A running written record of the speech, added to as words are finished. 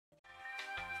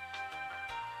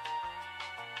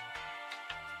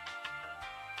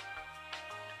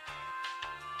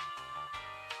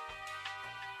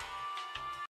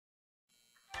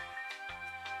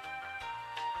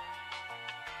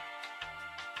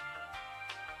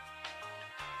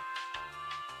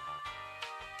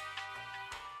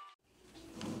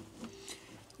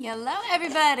Hello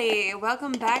everybody!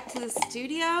 Welcome back to the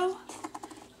studio.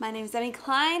 My name is Emmy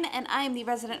Kline and I am the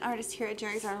resident artist here at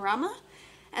Jerry's Artorama.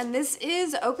 And this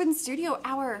is Open Studio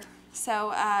Hour.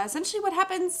 So essentially what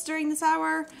happens during this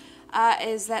hour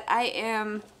is that I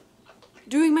am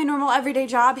doing my normal everyday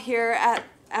job here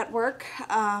at work.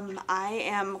 I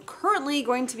am currently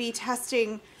going to be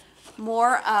testing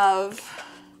more of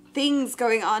things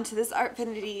going on to this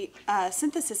Artfinity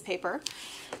synthesis paper.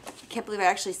 I can't believe I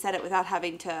actually said it without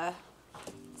having to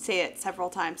say it several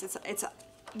times. It's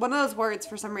one of those words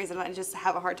for some reason I just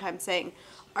have a hard time saying,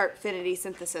 Artfinity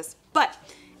synthesis. But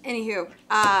anywho,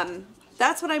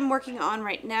 that's what I'm working on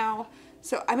right now.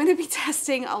 So I'm going to be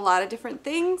testing a lot of different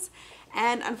things,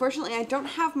 and unfortunately I don't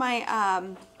have my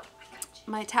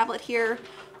my tablet here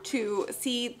to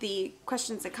see the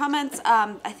questions and comments.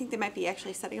 I think they might be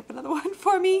actually setting up another one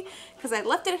for me because I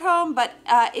left it at home. But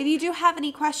if you do have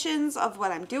any questions of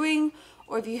what I'm doing,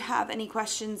 or if you have any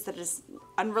questions that is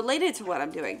unrelated to what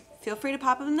I'm doing, feel free to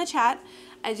pop them in the chat.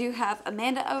 I do have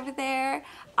Amanda over there.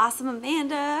 Awesome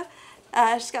Amanda.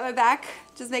 She's got my back,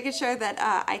 just making sure that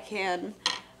I can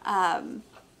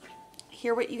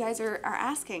hear what you guys are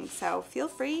asking. So feel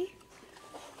free.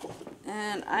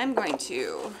 And I'm going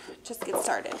to just get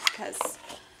started because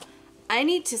I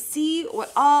need to see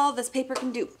what all this paper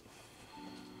can do.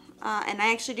 And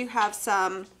I actually do have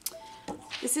some,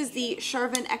 this is the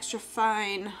Charvin Extra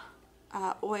Fine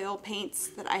oil paints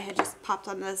that I had just popped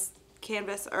on this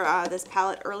canvas or this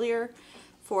palette earlier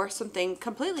for something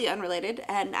completely unrelated,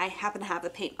 and I happen to have the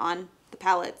paint on the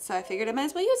palette, so I figured I might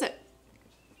as well use it.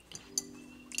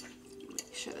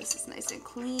 Make sure this is nice and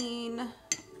clean.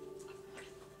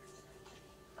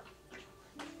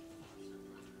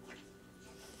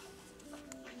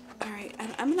 Alright,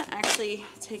 and I'm going to actually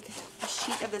take a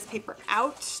sheet of this paper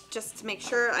out just to make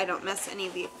sure I don't mess any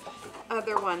of the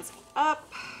other ones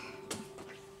up.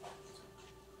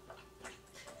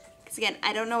 Because again,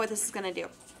 I don't know what this is going to do.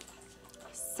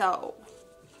 So,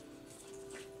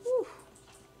 whew.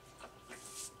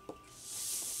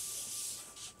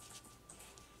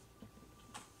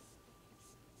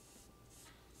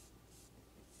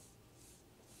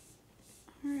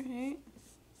 Alright.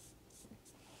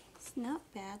 Not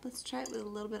bad. Let's try it with a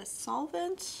little bit of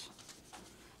solvent.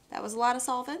 That was a lot of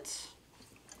solvent.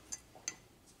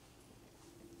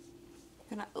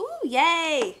 Ooh,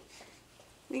 yay!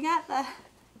 We got the,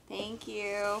 thank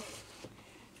you.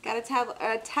 Got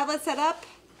a tablet set up.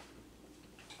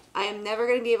 I am never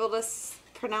going to be able to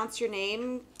pronounce your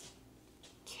name.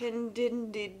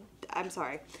 I'm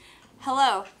sorry.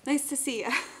 Hello. Nice to see you.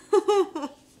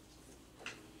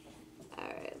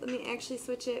 Alright, let me actually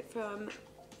switch it from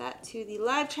that to the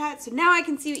live chat, so now I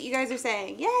can see what you guys are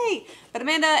saying. Yay! But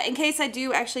Amanda, in case I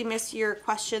do actually miss your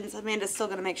questions, Amanda's still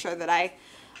going to make sure that I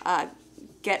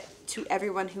get to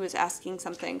everyone who is asking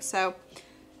something. So,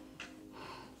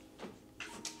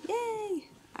 yay!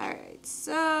 Alright,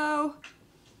 so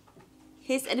in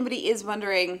case anybody is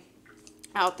wondering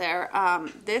out there,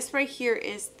 this right here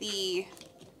is the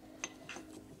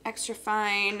Extra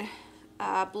Fine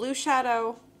Blue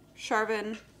Shadow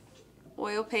Charvin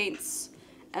oil paints.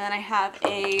 And then I have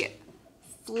a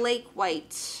flake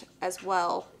white as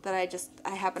well that I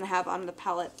happen to have on the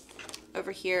palette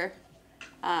over here.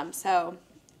 So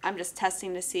I'm just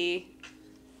testing to see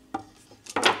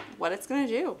what it's going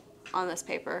to do on this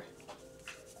paper.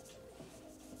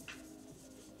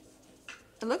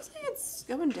 It looks like it's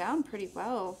going down pretty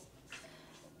well.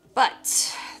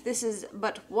 But this is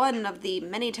but one of the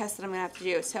many tests that I'm going to have to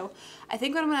do. So I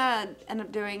think what I'm going to end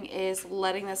up doing is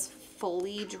letting this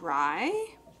fully dry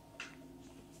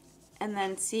and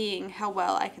then seeing how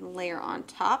well I can layer on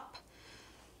top.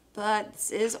 But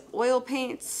this is oil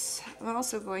paints. I'm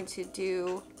also going to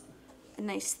do a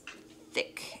nice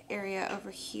thick area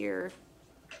over here.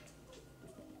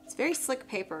 It's very slick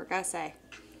paper, gotta say.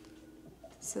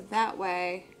 So that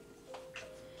way,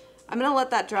 I'm gonna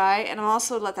let that dry, and I'll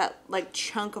also let that like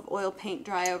chunk of oil paint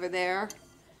dry over there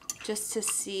just to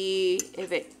see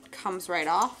if it comes right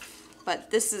off.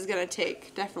 But this is gonna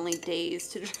take definitely days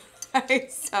to dry.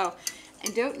 So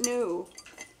I don't know.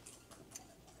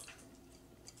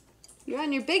 You're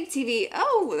on your big TV.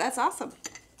 Oh, that's awesome.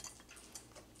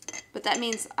 But that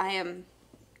means I'm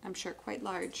sure quite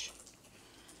large.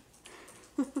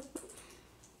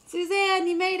 Suzanne,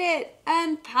 you made it.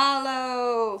 And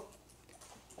Paolo.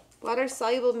 Water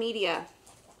soluble media.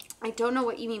 I don't know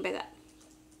what you mean by that.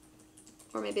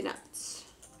 Or maybe not.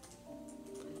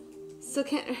 Still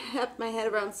can't wrap my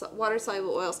head around water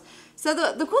soluble oils. So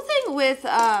the cool thing with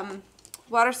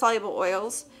water soluble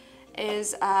oils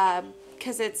is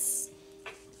because it's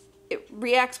it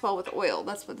reacts well with oil.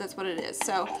 That's what it is.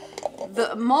 So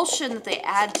the emulsion that they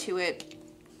add to it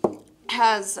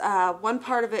has one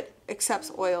part of it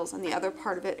accepts oils and the other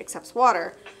part of it accepts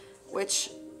water, which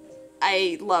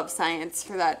I love science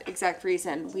for that exact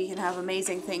reason. We can have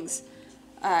amazing things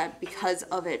because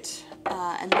of it,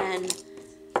 and then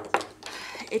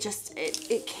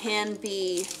it can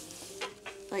be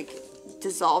like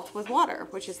dissolved with water,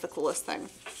 which is the coolest thing.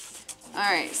 All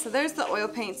right, so there's the oil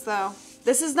paints though.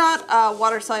 This is not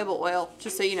water-soluble oil,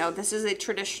 just so you know. This is a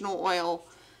traditional oil.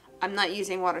 I'm not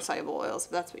using water-soluble oils,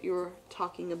 if that's what you were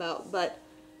talking about, but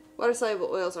water-soluble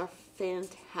oils are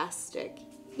fantastic.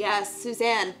 Yes,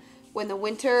 Suzanne, when the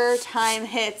winter time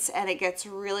hits and it gets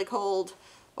really cold,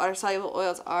 water-soluble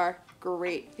oils are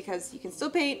great because you can still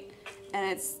paint,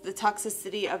 and it's the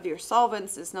toxicity of your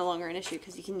solvents is no longer an issue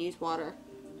because you can use water.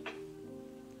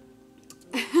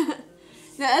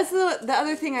 Now, that's the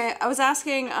other thing I was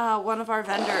asking one of our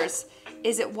vendors,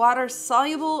 is it water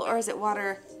soluble or is it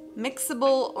water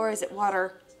mixable or is it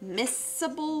water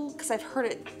miscible? Because I've heard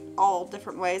it all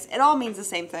different ways. It all means the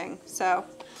same thing. So,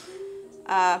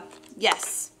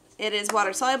 yes, it is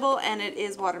water soluble and it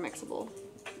is water mixable.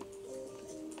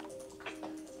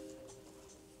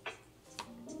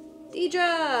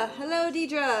 Deidre! Hello,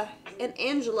 Deidre! And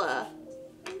Angela.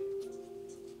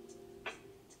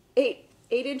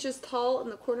 8 inches tall in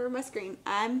the corner of my screen.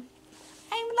 I'm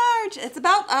large. It's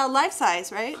about life size,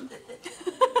 right?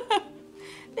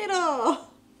 Little.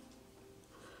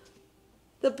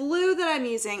 The blue that I'm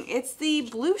using, it's the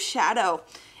Blue Shadow.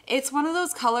 It's one of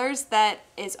those colors that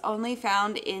is only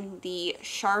found in the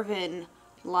Charvin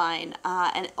line,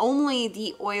 and only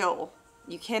the oil.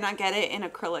 You cannot get it in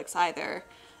acrylics either.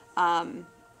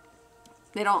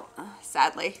 They don't,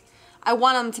 sadly. I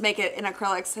want them to make it in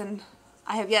acrylics, and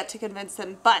I have yet to convince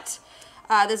them, but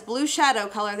this Blue Shadow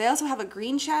color, they also have a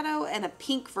green shadow and a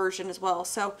pink version as well,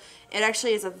 so it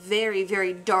actually is a very,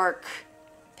 very dark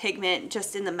pigment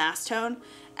just in the mass tone,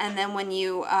 and then when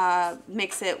you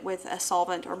mix it with a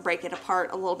solvent or break it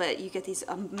apart a little bit, you get these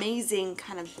amazing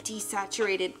kind of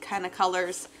desaturated kind of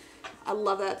colors. I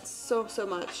love that so, so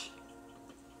much.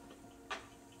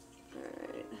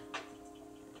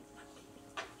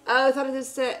 Oh, I thought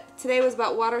today was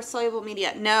about water-soluble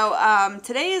media. No,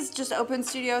 today is just Open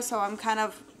Studio, so I'm kind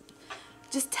of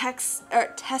just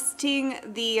testing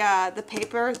the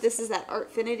paper. This is that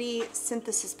Artfinity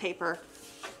synthesis paper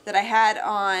that I had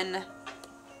on.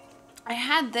 I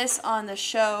had this on the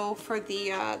show for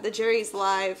the Jerry's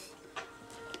Live.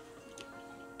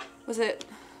 Was it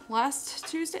last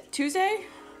Tuesday? Tuesday?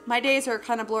 My days are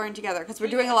kind of blurring together because we're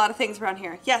doing a lot of things around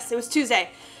here. Yes, it was Tuesday.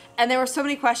 And there were so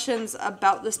many questions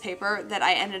about this paper that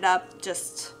I ended up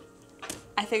just,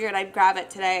 I figured I'd grab it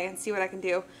today and see what I can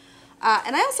do.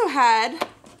 And I also had,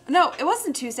 no, it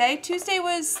wasn't Tuesday.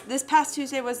 This past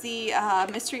Tuesday was the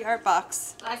mystery art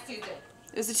box. Last Tuesday.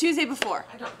 It was the Tuesday before.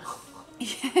 I don't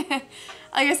know.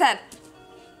 Like I said,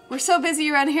 we're so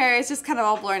busy around here, it's just kind of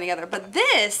all blurring together. But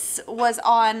this was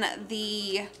on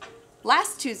the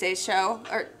last Tuesday's show,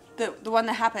 or the one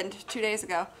that happened 2 days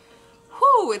ago.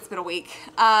 Whew, it's been a week.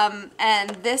 And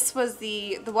this was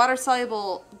the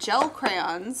water-soluble gel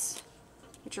crayons,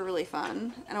 which are really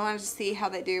fun. And I wanted to see how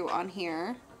they do on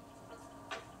here,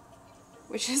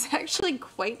 which is actually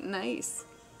quite nice.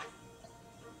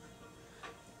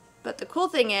 But the cool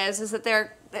thing is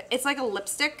that it's like a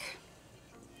lipstick.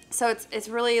 So it's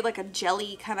really like a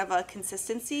jelly kind of a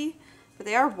consistency, but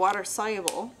they are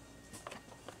water-soluble,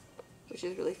 which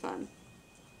is really fun.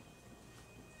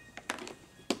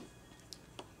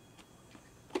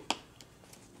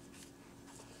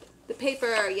 The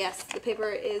paper, yes, the paper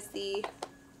is the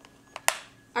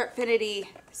Artfinity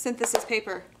synthesis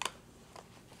paper.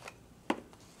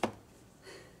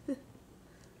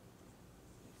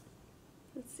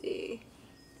 Let's see.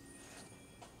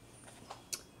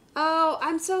 Oh,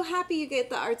 I'm so happy you get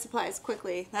the art supplies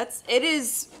quickly. It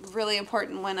is really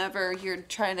important whenever you're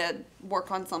trying to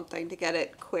work on something to get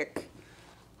it quick.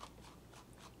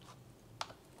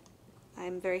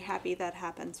 I'm very happy that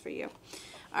happens for you.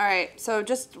 Alright, so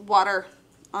just water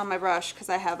on my brush because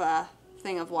I have a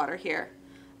thing of water here.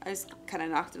 I just kind of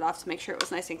knocked it off to make sure it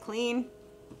was nice and clean.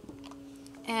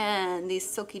 And these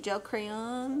silky gel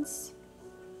crayons.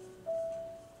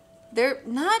 They're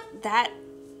not that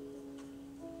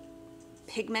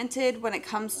pigmented when it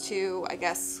comes to, I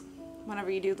guess, whenever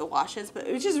you do the washes, but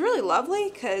which is really lovely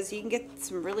because you can get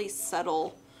some really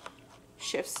subtle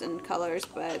shifts in colors,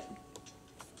 but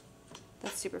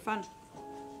that's super fun.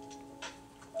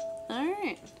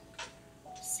 Alright,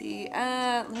 see,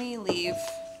 let me leave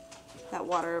that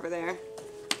water over there.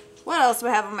 What else do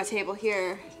I have on my table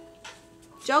here?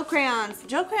 Gel crayons.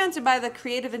 Gel crayons are by the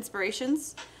Creative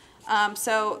Inspirations.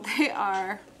 So they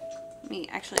are, let me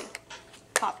actually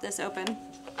pop this open.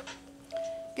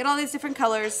 Get all these different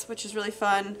colors, which is really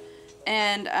fun.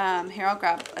 And here, I'll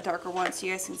grab a darker one so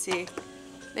you guys can see.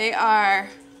 They are,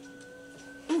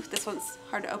 ooh, this one's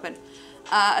hard to open.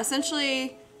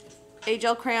 Essentially a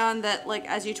gel crayon that, like,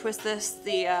 as you twist this,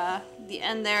 the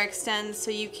end there extends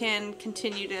so you can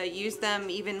continue to use them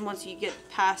even once you get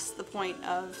past the point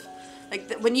of,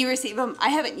 like, when you receive them. I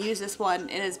haven't used this one,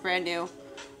 it is brand new.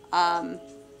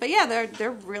 But yeah,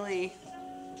 they're really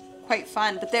quite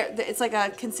fun, but it's like a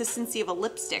consistency of a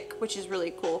lipstick, which is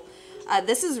really cool.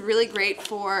 This is really great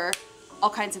for all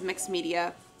kinds of mixed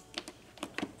media,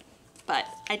 but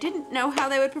I didn't know how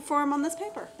they would perform on this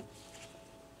paper.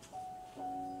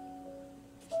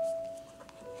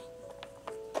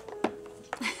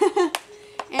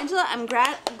 Angela, I'm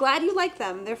glad you like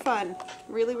them. They're fun.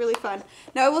 Really, really fun.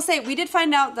 Now, I will say, we did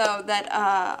find out, though,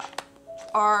 that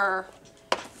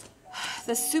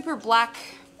the super black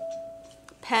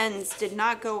pens did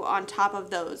not go on top of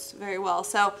those very well.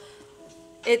 So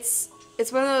it's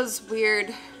one of those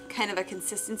weird kind of a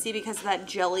consistency because of that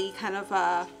jelly kind of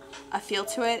a feel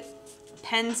to it.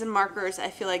 Pens and markers, I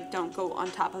feel like, don't go on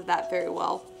top of that very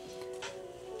well.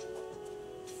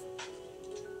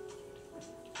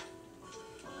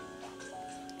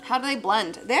 How do they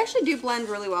blend? They actually do blend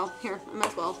really well. Here, I might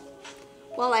as well,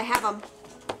 while I have them,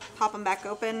 pop them back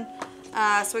open.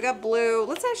 So we got blue.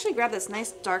 Let's actually grab this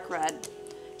nice dark red.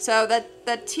 So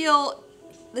the teal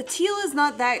is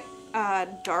not that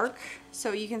dark,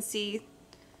 so you can see,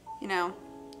 you know,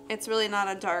 it's really not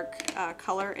a dark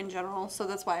color in general, so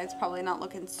that's why it's probably not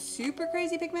looking super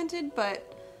crazy pigmented.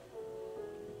 But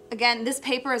again, this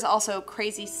paper is also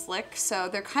crazy slick, so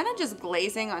they're kind of just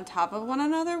glazing on top of one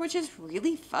another, which is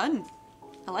really fun.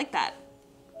 I like that.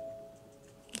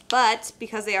 But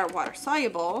because they are water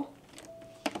soluble,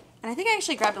 and I think I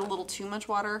actually grabbed a little too much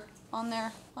water on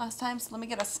there last time, so let me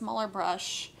get a smaller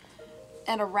brush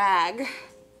and a rag,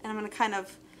 and I'm going to kind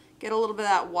of get a little bit of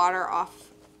that water off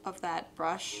of that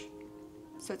brush.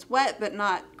 So it's wet, but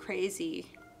not crazy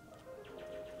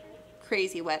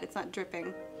wet. It's not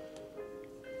dripping.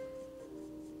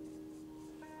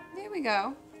 There we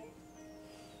go.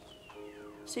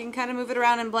 So you can kind of move it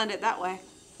around and blend it that way,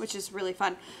 which is really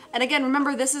fun. And again,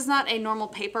 remember, this is not a normal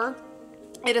paper.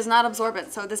 It is not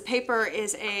absorbent. So this paper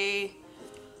is a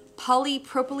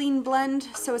polypropylene blend.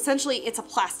 So essentially it's a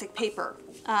plastic paper,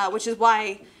 which is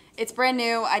why it's brand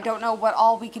new. I don't know what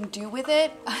all we can do with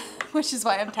it, which is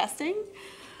why I'm testing.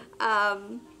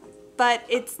 But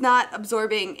it's not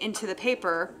absorbing into the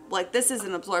paper. Like, this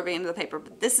isn't absorbing into the paper,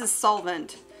 but this is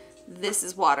solvent. This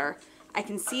is water. I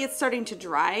can see it's starting to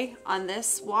dry on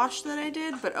this wash that I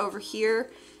did, but over here,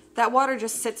 that water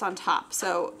just sits on top.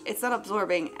 So it's not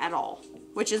absorbing at all,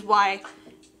 which is why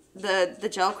the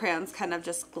gel crayons kind of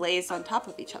just glaze on top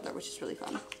of each other, which is really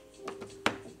fun.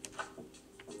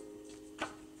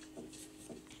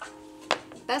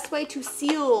 Best way to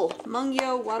seal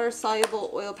Mungyo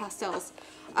water-soluble oil pastels.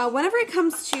 Whenever it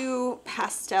comes to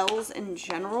pastels in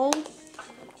general,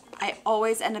 I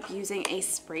always end up using a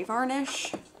spray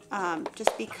varnish,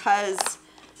 just because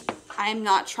I'm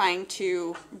not trying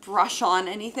to brush on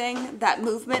anything. That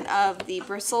movement of the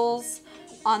bristles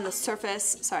on the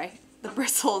surface, the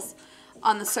bristles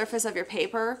on the surface of your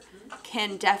paper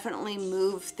can definitely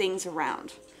move things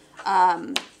around.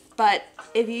 But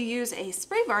if you use a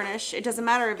spray varnish, it doesn't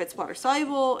matter if it's water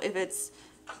soluble, if it's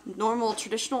normal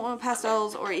traditional oil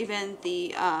pastels, or even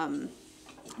the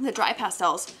dry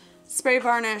pastels. Spray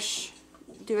varnish,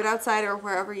 do it outside or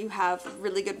wherever you have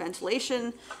really good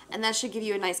ventilation, and that should give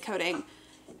you a nice coating.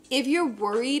 If you're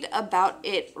worried about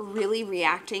it really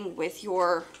reacting with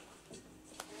the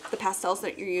pastels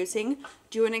that you're using,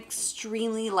 do an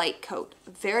extremely light coat.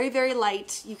 Very, very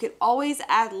light. You can always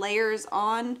add layers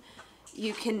on.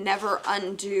 You can never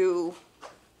undo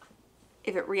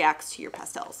if it reacts to your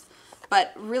pastels.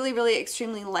 But really, really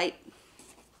extremely light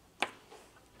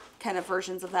kind of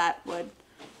versions of that would.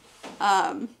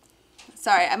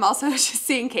 Sorry, I'm also just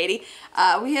seeing Katie.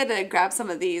 We had to grab some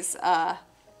of these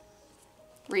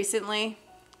recently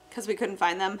because we couldn't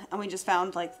find them, and we just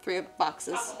found like 3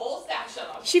 boxes. Got the whole stash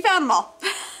of them. She found them all.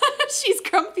 She's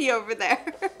grumpy over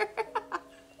there.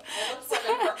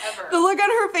 Forever. The look on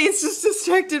her face just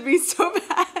distracted me so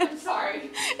bad. I'm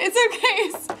sorry. It's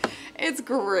okay. It's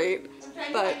great.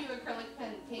 I'm trying to find you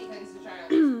acrylic paint pens to try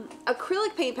on.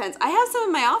 Acrylic paint pens. I have some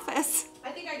in my office.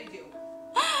 I think I do too.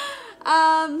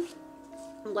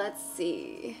 Let's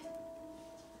see.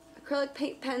 Acrylic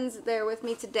paint pens there with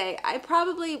me today.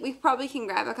 We probably can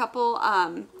grab a couple.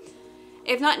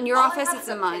 If not in your All I office, have it's is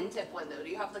in a mine. pen tip one though. Do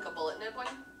you have like a bullet nib one?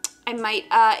 I might.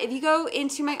 If you go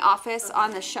into my office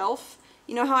on the shelf,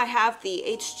 you know how I have the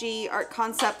HG Art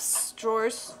Concepts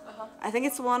drawers? I think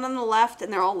it's the one on the left,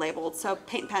 and they're all labeled, so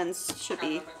paint pens should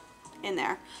be in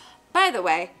there. By the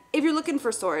way, if you're looking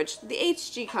for storage, the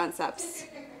HG Concepts,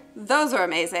 those are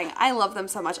amazing. I love them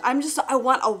so much. I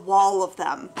want a wall of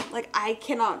them. Like, I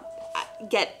cannot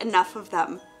get enough of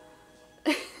them.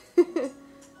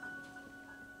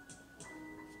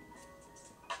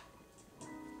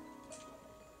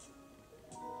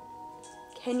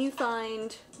 Can you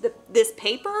find this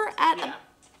paper at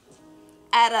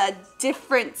a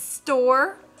different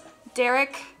store?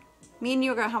 Derek, me and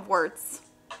you are gonna have words.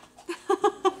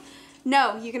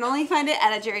 No, you can only find it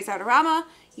at a Jerry's Artorama.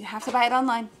 You have to buy it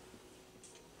online.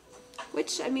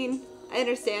 Which, I mean, I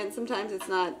understand sometimes it's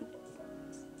not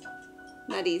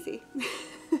easy.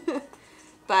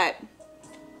 But,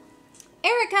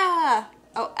 Erica!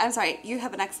 Oh, I'm sorry, you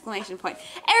have an exclamation point.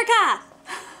 Erica!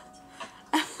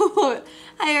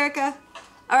 Hi, Erica.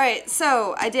 All right,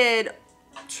 so I did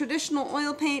traditional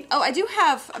oil paint. Oh, I do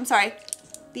have, I'm sorry,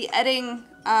 the Edding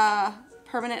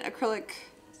permanent acrylic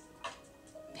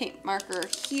paint marker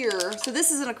here. So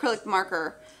this is an acrylic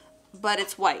marker, but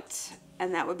it's white,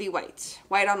 and that would be white.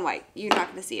 White on white. You're not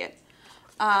going to see it.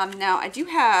 Now, I do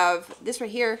have, this right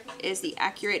here is the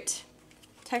Accurate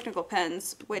Technical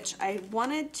Pens, which I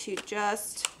wanted to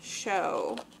just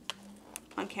show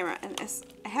on camera. And this,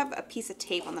 I have a piece of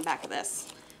tape on the back of this,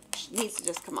 which needs to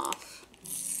just come off.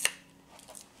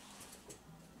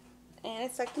 And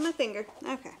it's stuck to my finger.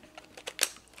 Okay.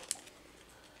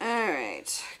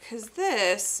 Alright, because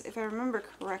this, if I remember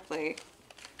correctly,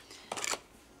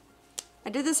 I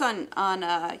did this on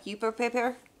Yupo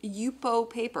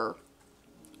paper,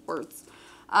 words.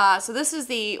 So this is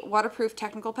the waterproof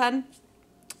technical pen,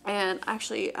 and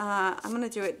actually I'm going to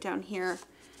do it down here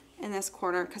in this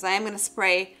corner because I am going to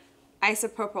spray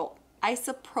isopropyl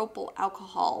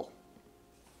alcohol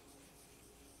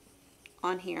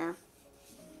on here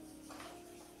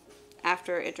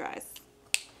after it dries.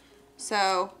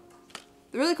 So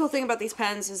the really cool thing about these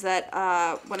pens is that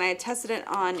when I had tested it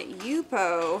on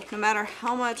Yupo, no matter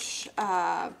how much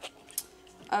of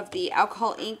the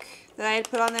alcohol ink that I had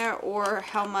put on there or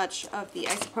how much of the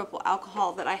isopropyl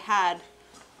alcohol that I had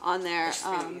on there,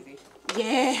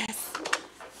 yes,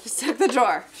 just took the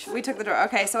drawer. We took the drawer.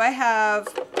 Okay, so I have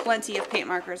plenty of paint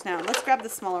markers now. Let's grab the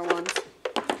smaller ones.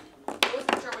 I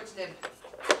wasn't sure which nib.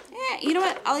 Yeah, you know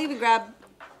what? I'll even grab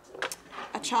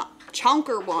a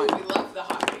chonker one. We love the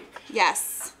hot pink.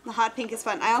 Yes, the hot pink is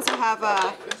fun. I also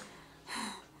have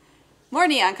more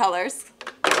neon colors.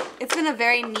 It's been a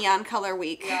very neon color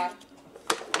week. Yeah.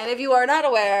 And if you are not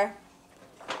aware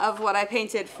of what I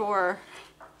painted for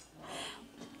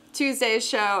Tuesday's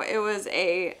show, it was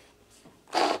a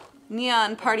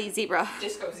neon party zebra.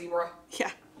 Disco zebra.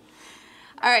 Yeah.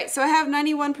 Alright, so I have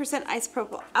 91%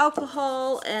 isopropyl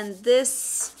alcohol, and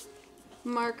this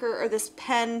marker, or this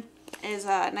pen, is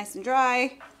nice and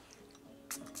dry.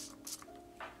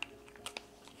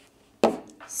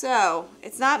 So,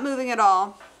 it's not moving at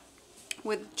all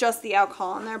with just the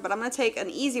alcohol in there, but I'm going to take an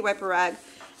easy wiper rag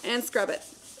and scrub it.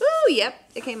 Ooh, yep,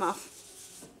 it came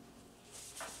off.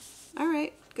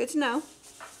 Alright, good to know.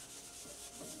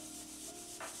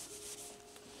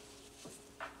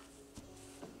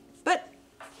 But,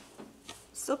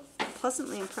 still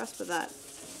pleasantly impressed with that.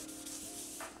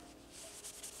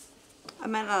 I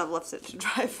might not have left it to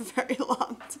dry for very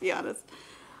long, to be honest.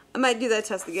 I might do that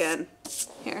test again.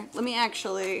 Here, let me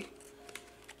actually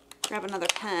grab another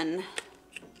pen.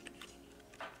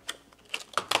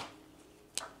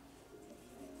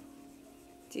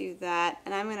 Do that,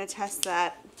 and I'm going to test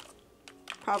that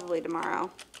probably tomorrow,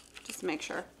 just to make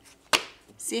sure.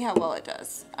 See how well it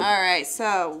does. Alright,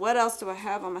 so what else do I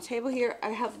have on my table here?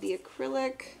 I have the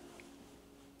acrylic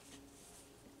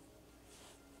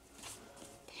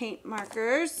paint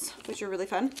markers, which are really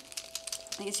fun.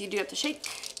 I guess you do have to shake.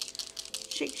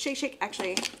 Shake, shake, shake.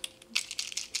 Actually,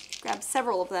 grab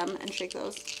several of them and shake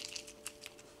those.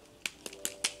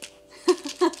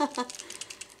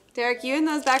 Derek, you and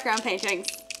those background paintings.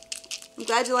 I'm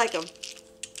glad you like them.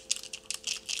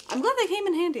 I'm glad they came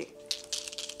in handy.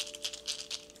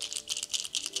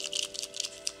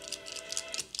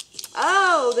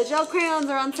 Oh, the gel crayons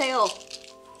are on sale.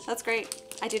 That's great.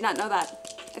 I did not know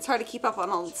that. It's hard to keep up on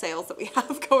all the sales that we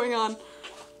have going on.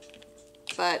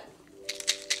 But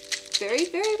very,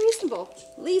 very reasonable.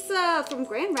 Lisa from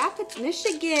Grand Rapids,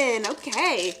 Michigan.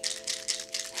 Okay.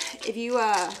 If you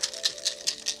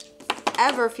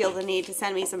ever feel the need to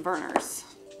send me some burners.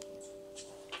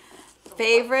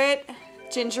 Favorite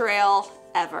ginger ale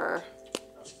ever.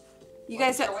 You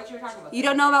guys Sure, don't, what you were talking about? you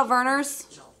don't know about Verner's?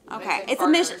 No. Okay, Mexican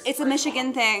it's a burgers,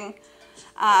 Michigan thing.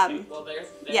 Okay, well, there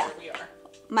yeah. we are.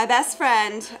 My best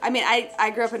friend, I mean,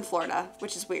 I grew up in Florida,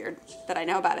 which is weird that I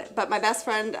know about it, but my best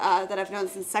friend that I've known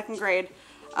since 2nd grade,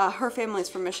 her family's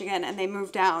from Michigan, and they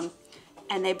moved down,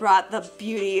 and they brought the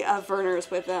beauty of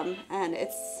Verner's with them, and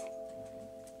it's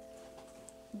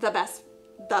the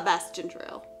best ginger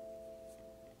ale.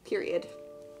 Period.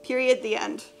 Period, the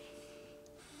end.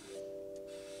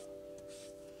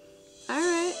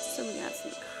 Alright, so we got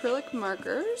some acrylic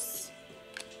markers.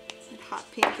 And hot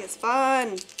pink is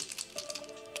fun.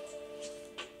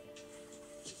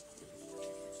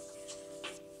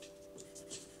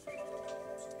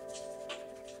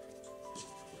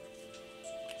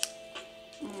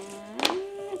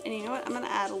 And you know what? I'm going to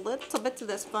add a little bit to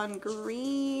this fun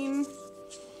green.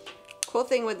 Cool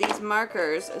thing with these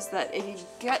markers is that if you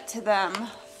get to them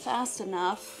fast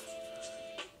enough,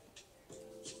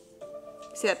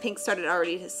 see that pink started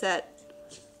already to set,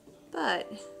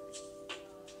 but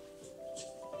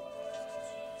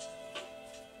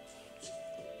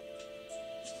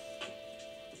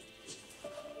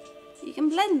you can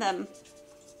blend them.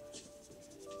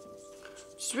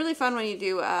 It's really fun when you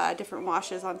do different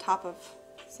washes on top of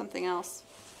something else.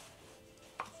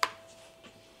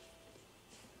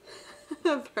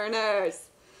 Verner's.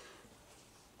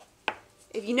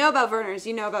 If you know about Verner's,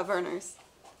 you know about Verner's.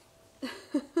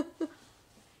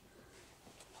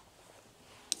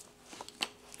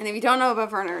 And if you don't know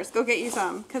about Verner's, go get you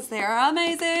some, because they're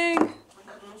amazing.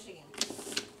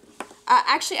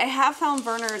 Actually, I have found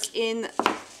Verner's in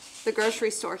the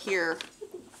grocery store here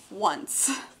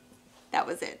once. That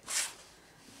was it.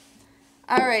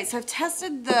 All right, so I've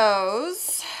tested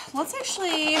those. Let's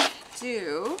actually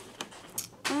do,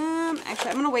 actually,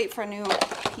 I'm gonna wait for a new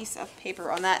piece of paper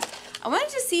on that. I wanted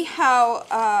to see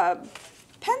how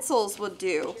pencils would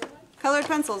do, colored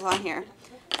pencils on here.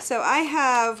 So I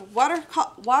have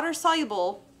water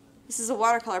soluble, this is a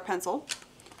watercolor pencil.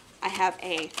 I have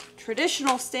a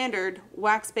traditional standard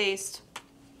wax-based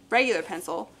regular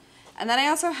pencil. And then I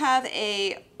also have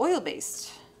a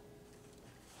oil-based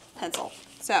pencil.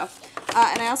 So,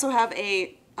 and I also have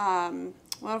a, one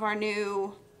of our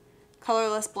new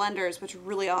colorless blenders, which are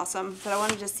really awesome, but I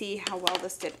wanted to see how well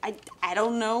this did. I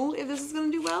don't know if this is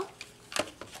gonna do well.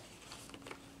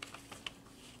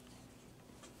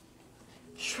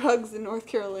 Shrugs in North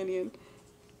Carolinian.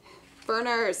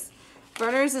 Verner's.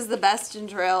 Verner's is the best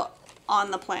ginger ale on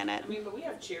the planet. I mean, but we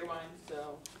have Cheerwine,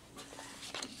 so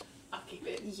I'll keep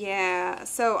it. Yeah,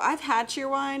 so I've had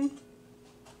Cheerwine.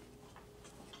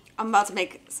 I'm about to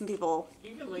make some people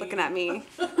looking at me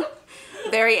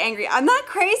very angry. I'm not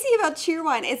crazy about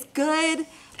Cheerwine. It's good,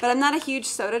 but I'm not a huge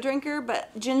soda drinker, but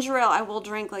ginger ale I will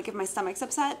drink like if my stomach's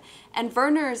upset. And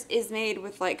Verner's is made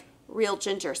with like real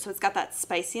ginger, so it's got that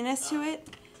spiciness to it.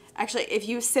 Actually, if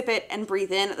you sip it and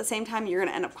breathe in at the same time, you're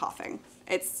gonna end up coughing.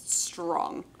 It's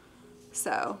strong.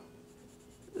 So,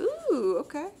 ooh,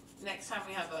 okay. Next time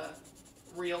we have a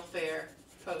real fair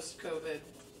post-COVID,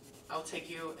 I'll take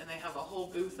you, and they have a whole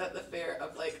booth at the fair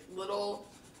of like little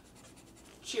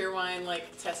Cheerwine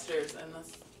like testers, and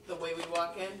the way we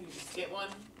walk in, you just get one,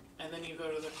 and then you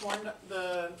go to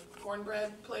the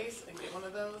cornbread place and get one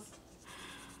of those.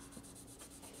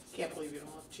 Can't believe you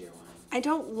don't love Cheerwine. I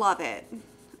don't love it.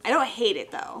 I don't hate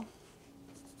it though.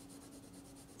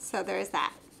 So there's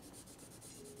that.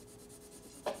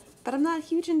 But I'm not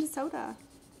huge into soda.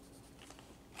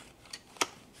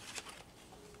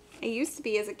 I used to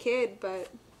be as a kid, but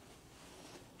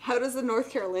how does a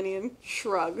North Carolinian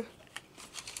shrug?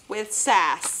 With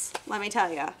sass, let me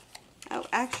tell you. Oh,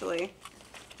 actually,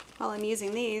 while I'm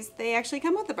using these, they actually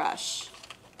come with a brush.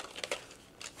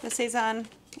 The Cezanne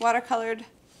watercolored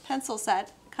pencil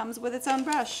set comes with its own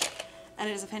brush, and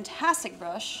it is a fantastic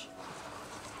brush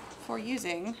for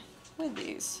using with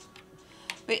these.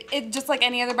 But it, just like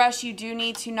any other brush, you do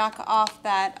need to knock off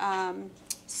that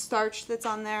starch that's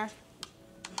on there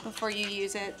before you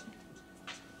use it.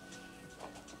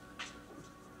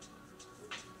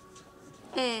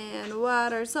 And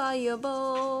water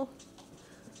soluble.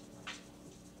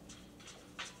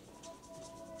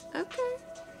 Okay.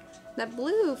 That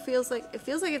blue feels like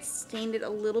it's stained it a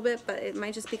little bit, but it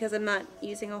might just because I'm not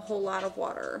using a whole lot of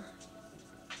water.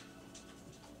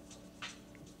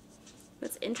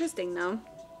 That's interesting though.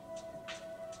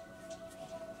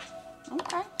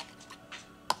 Okay.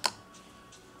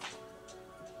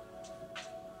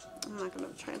 I'm not gonna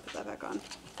try and put that back on.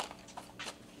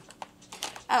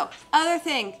 Oh, other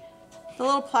thing. The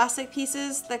little plastic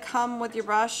pieces that come with your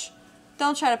brush,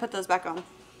 don't try to put those back on.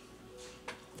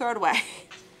 Throw it away.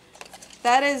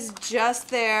 That is just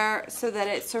there so that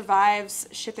it survives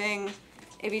shipping.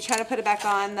 If you try to put it back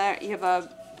on, that you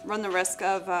have run the risk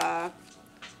of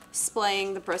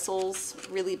splaying the bristles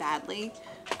really badly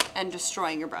and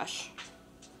destroying your brush.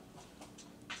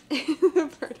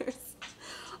 Birders.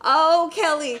 Oh,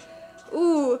 Kelly.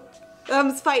 Ooh,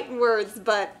 I'm fighting words,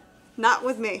 but not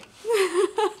with me.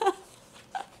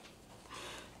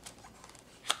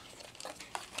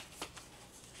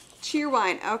 Cheer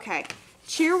wine. Okay.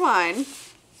 Cheer wine.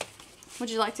 Would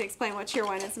you like to explain what cheer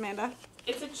wine is, Amanda?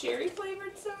 It's a cherry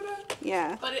flavored soda.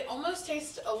 Yeah. But it almost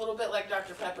tastes a little bit like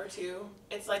Dr. Pepper too.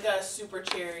 It's like a super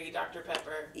cherry Dr.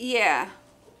 Pepper. Yeah.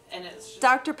 And it's just...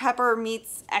 Dr. Pepper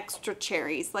meets extra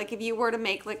cherries. Like if you were to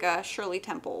make like a Shirley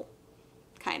Temple,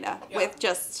 kinda, yeah. with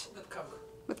just... With Coke.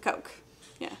 With Coke.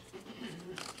 Yeah.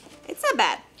 It's not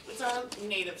bad. It's our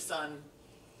native son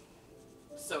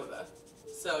soda.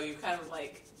 So you kind of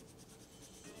like...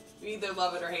 You either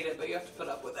love it or hate it, but you have to put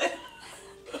up with it.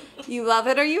 You love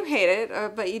it or you hate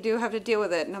it, but you do have to deal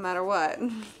with it no matter what.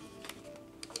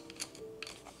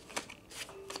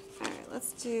 Alright,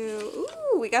 let's do...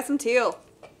 Ooh, we got some teal.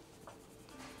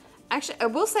 Actually, I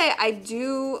will say I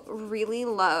do really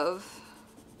love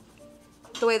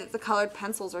the way that the colored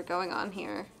pencils are going on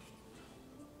here.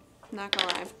 Not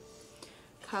gonna lie.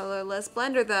 Colorless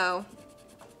blender, though.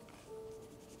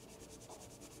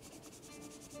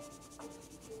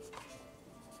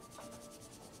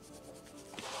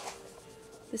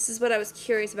 This is what I was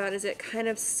curious about. Is it kind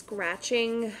of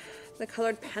scratching the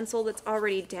colored pencil that's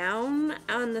already down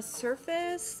on the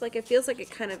surface? Like, it feels like it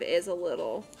kind of is a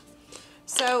little.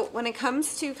 So when it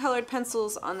comes to colored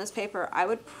pencils on this paper, I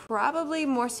would probably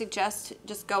more suggest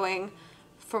just going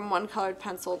from one colored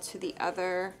pencil to the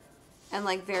other and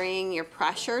like varying your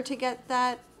pressure to get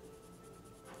that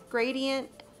gradient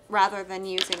rather than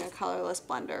using a colorless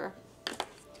blender.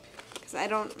 Because I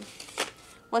don't...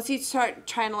 Once you start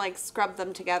trying to like scrub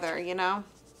them together, you know,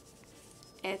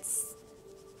 it's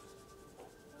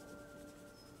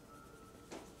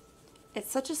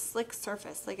such a slick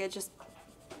surface. Like it just,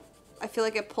 I feel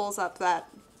like it pulls up that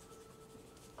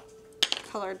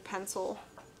colored pencil.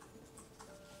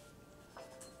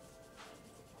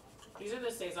 These are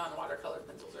the Cezanne watercolor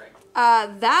pencils,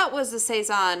 right? That was the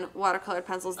Cezanne watercolored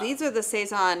pencils. Oh. These are the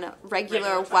Cezanne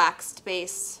regular waxed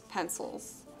base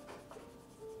pencils.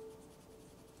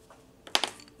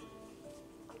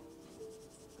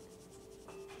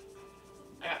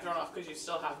 I got thrown off because you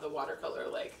still have the watercolor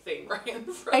like thing right in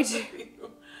front of you.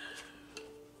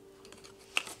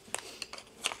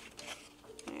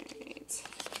 Alright.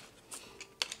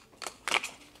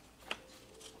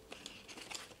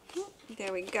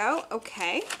 There we go.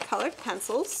 Okay, colored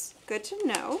pencils. Good to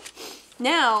know.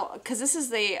 Now, because this is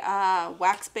the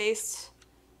wax-based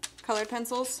colored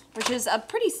pencils, which is a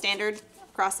pretty standard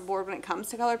across the board when it comes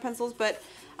to colored pencils, but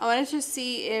I wanted to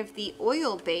see if the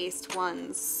oil-based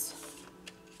ones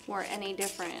were any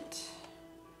different.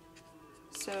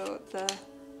 So the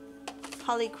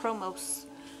polychromos,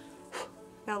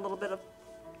 got a little bit of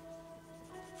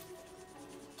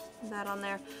that on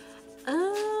there.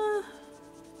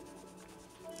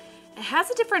 It has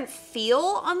a different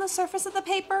feel on the surface of the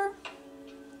paper.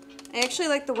 I actually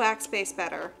like the wax base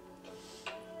better.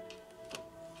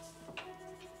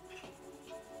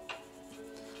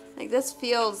 Like this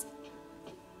feels,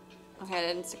 okay, I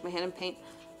didn't stick my hand in paint.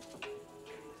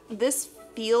 This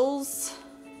feels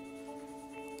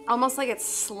almost like it's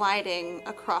sliding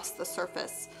across the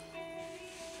surface,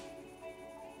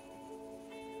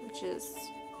 which is,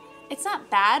 it's not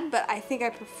bad, but I think I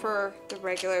prefer the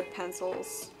regular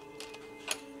pencils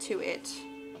to it.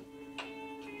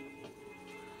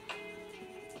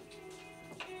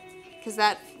 Because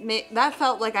that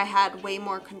felt like I had way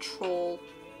more control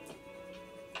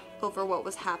over what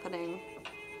was happening.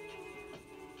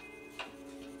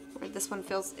 Where this one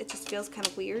feels, it just feels kind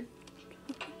of weird.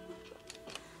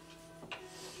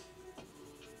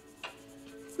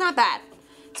 It's not bad.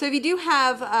 So if you do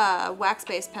have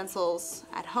wax-based pencils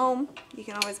at home, you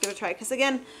can always give it a try. Because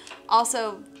again,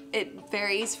 also it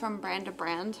varies from brand to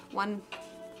brand. One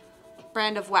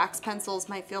brand of wax pencils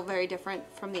might feel very different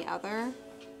from the other.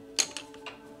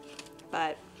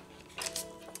 But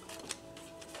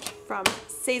from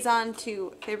Cezanne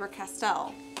to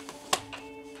Faber-Castell,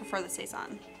 prefer the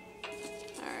Cezanne.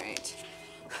 All right,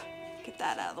 get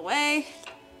that out of the way.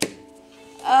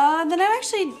 Then I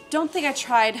actually don't think I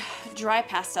tried dry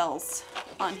pastels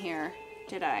on here,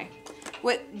 did I?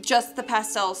 With just the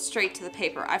pastels straight to the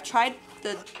paper. I've tried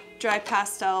the dry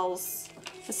pastels,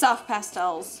 the soft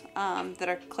pastels that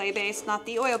are clay-based, not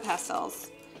the oil pastels.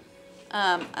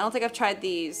 I don't think I've tried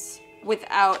these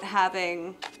without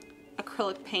having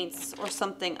acrylic paints or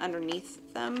something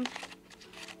underneath them.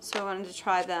 So I wanted to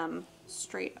try them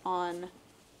straight on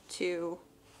to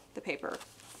the paper.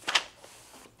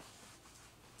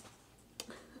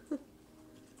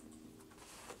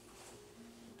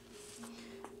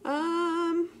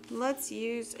 Let's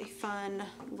use a fun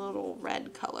little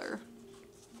red color.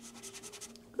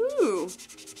 Ooh,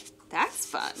 that's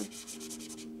fun.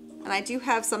 And I do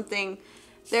have something,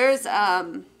 there's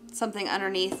something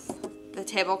underneath the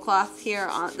tablecloth here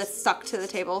that's stuck to the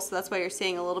table, so that's why you're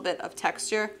seeing a little bit of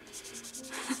texture.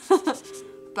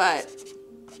 But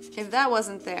if that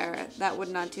wasn't there, that would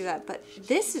not do that. But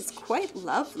this is quite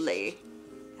lovely.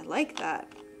 I like that.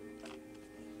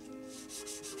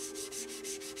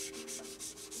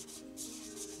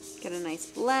 Get a nice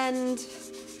blend.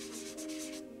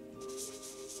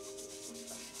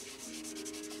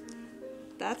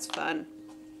 That's fun.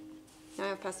 Now I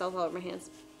have pastels all over my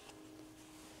hands.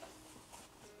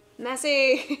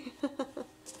 Messy!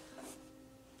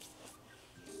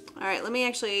 Alright, let me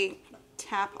actually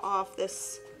tap off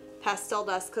this pastel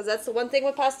dust, because that's the one thing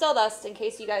with pastel dust, in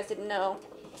case you guys didn't know.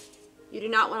 You do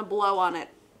not want to blow on it.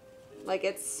 Like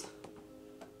it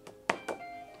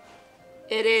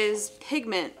is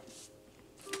pigment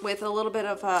with a little bit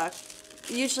of,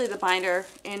 usually the binder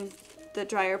in the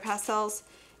drier pastels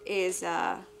is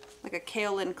like a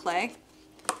kaolin clay,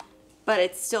 but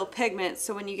it's still pigment,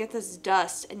 so when you get this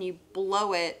dust and you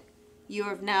blow it, you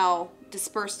have now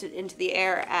dispersed it into the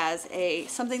air as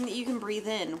something that you can breathe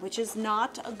in, which is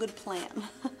not a good plan.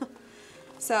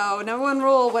 So number one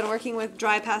rule when working with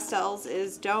dry pastels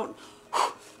is don't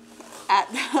at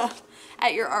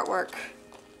your artwork.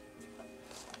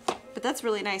 But that's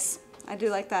really nice. I do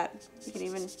like that. You can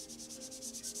even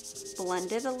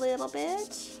blend it a little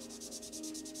bit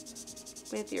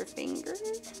with your finger.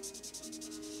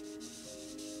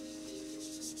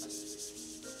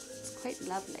 It's quite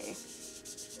lovely.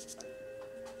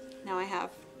 Now I have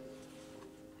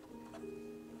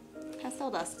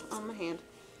pastel dust on my hand.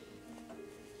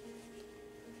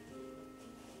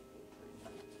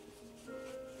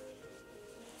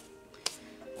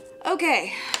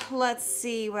 Okay, let's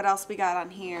see what else we got on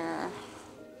here.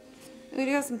 We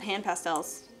do have some pan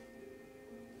pastels.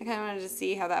 I kind of wanted to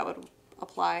see how that would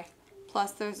apply.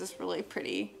 Plus there's this really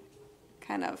pretty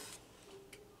kind of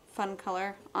fun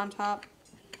color on top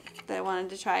that I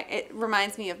wanted to try. It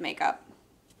reminds me of makeup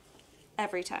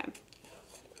every time.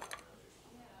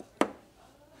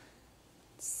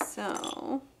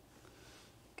 So,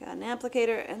 got an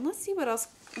applicator, and let's see what else,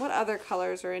 what other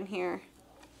colors are in here.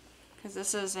 Because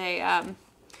this is a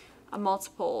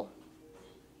multiple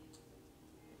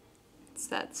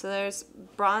set. So there's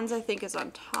bronze, I think, is on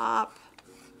top.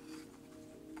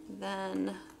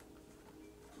 Then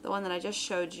the one that I just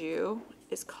showed you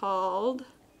is called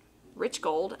Rich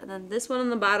Gold. And then this one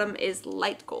on the bottom is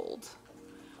Light Gold.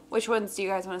 Which ones do you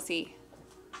guys want to see?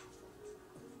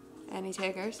 Any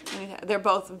takers? They're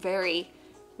both very,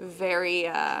 very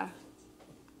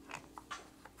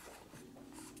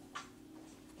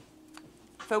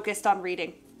focused on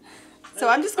reading. So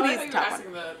I'm just going to use the top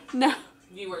one. No.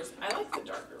 Viewers, I like the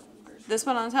darker one. This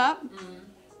one on top? Mm-hmm.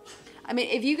 I mean,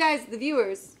 if you guys, the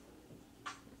viewers,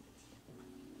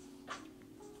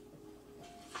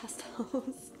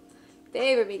 pastels,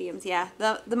 favorite mediums, yeah.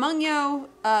 The Mungyo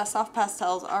soft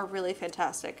pastels are really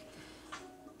fantastic.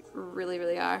 Really,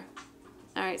 really are.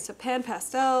 All right, so pan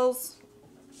pastels.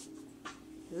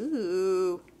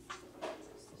 Ooh.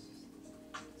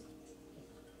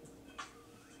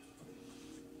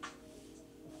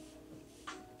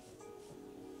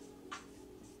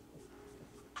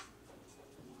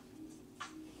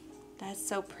 That's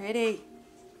so pretty.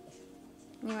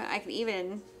 You know what, I can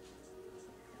even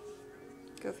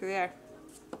go through there.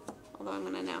 Although I'm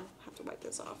gonna now have to wipe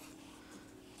this off.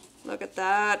 Look at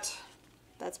that.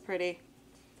 That's pretty.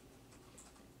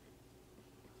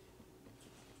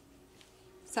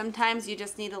 Sometimes you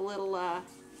just need a little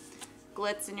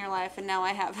glitz in your life, and now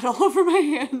I have it all over my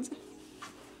hand.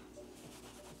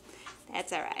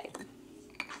 That's alright.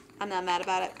 I'm not mad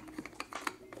about it.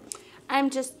 I'm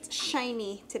just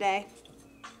shiny today.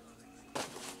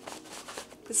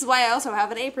 This is why I also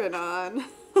have an apron on.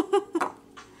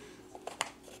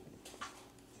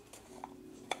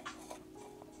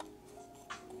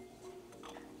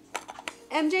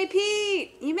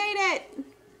 MJP, you made it!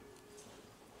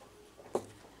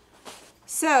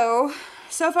 So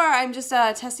far I'm just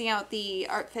testing out the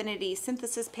Artfinity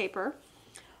synthesis paper.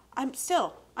 I'm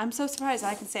so surprised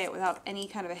I can say it without any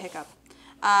kind of a hiccup.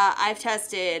 I've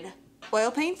tested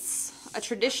oil paints, a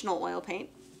traditional oil paint.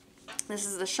 This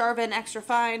is the Charvin Extra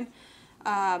Fine.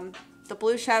 the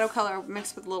blue shadow color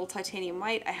mixed with a little titanium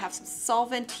white. I have some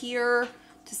solvent here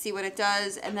to see what it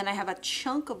does, and then I have a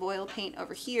chunk of oil paint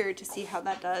over here to see how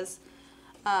that does.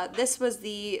 This was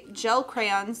the gel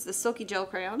crayons, the silky gel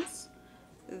crayons.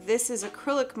 This is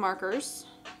acrylic markers.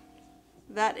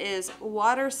 That is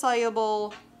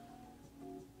water-soluble,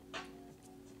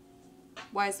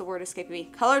 why is the word escaping me?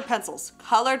 Colored pencils.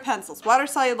 Colored pencils.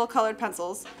 Water-soluble colored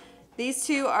pencils. These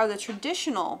two are the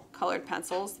traditional colored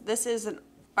pencils. This is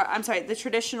the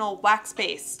traditional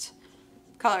wax-based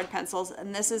colored pencils,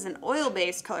 and this is an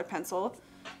oil-based colored pencil.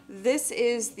 This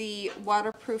is the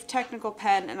waterproof technical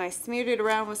pen, and I smeared it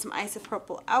around with some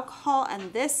isopropyl alcohol,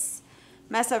 and this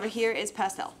mess over here is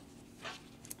pastel.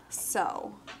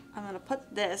 So I'm gonna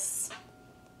put this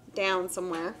down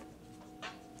somewhere.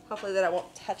 Hopefully that I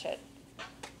won't touch it.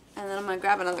 And then I'm gonna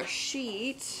grab another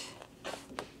sheet.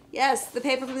 Yes, the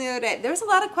paper from the other day. There was a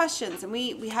lot of questions, and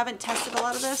we haven't tested a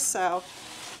lot of this, so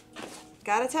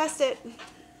gotta test it.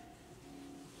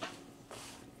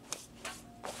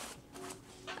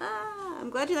 I'm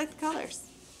glad you like the colors.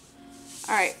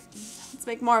 All right, let's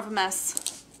make more of a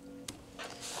mess.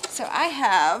 So I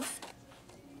have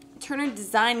Turner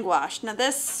Design Gouache. Now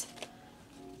this,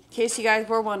 in case you guys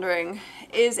were wondering,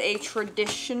 is a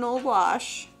traditional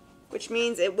gouache, which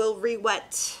means it will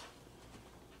re-wet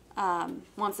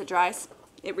once it dries.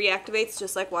 It reactivates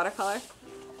just like watercolor.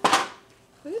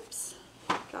 Oops,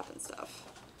 dropping stuff.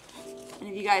 And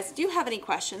if you guys do have any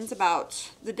questions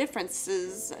about the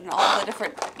differences and all the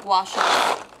different gouaches,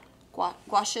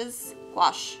 gouaches,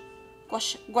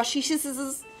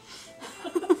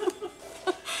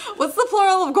 what's the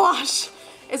plural of gouache?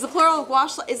 Is the plural of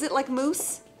gouache, is it like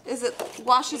mousse? Is it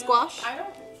gouache is gouache? I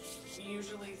don't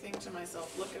usually think to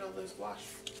myself, look at all those gouache.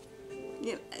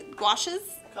 Yeah, gouaches?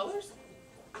 Colors?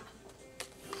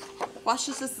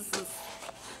 Gouaches.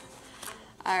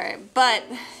 Alright, but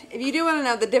if you do want to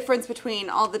know the difference between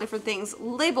all the different things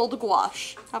labeled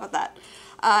gouache, how about that?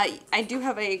 I do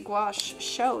have a gouache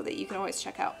show that you can always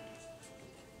check out.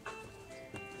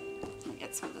 Let me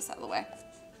get some of this out of the way.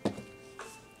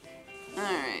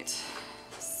 Alright,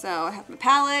 so I have my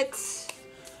palette.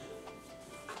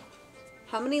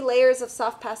 How many layers of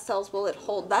soft pastels will it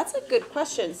hold? That's a good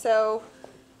question. So,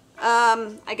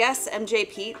 I guess MJ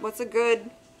Pete, what's a good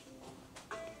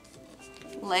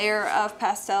layer of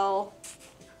pastel?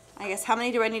 I guess how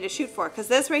many do I need to shoot for? Because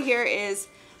this right here is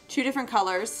 2 different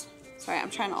colors. Sorry, I'm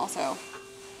trying to also,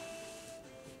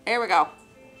 there we go.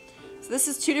 So this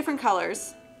is 2 different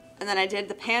colors, and then I did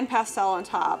the pan pastel on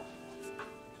top,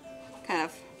 kind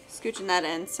of scooching that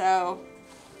in. So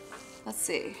let's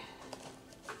see.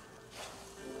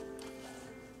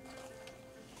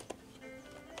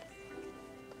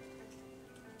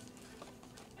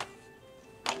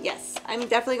 Yes, I'm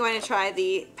definitely going to try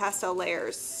the pastel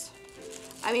layers.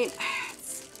 I mean,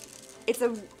 it's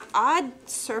an odd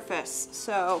surface,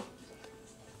 so,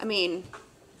 I mean,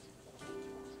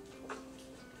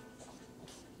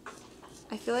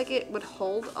 I feel like it would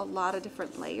hold a lot of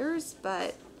different layers,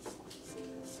 but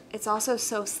it's also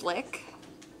so slick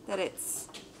that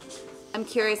I'm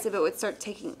curious if it would start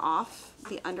taking off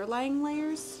the underlying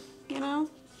layers, you know?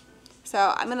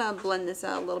 So I'm gonna blend this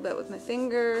out a little bit with my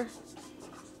finger.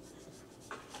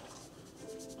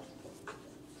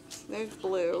 There's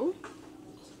blue.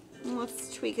 And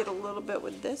let's tweak it a little bit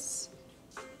with this.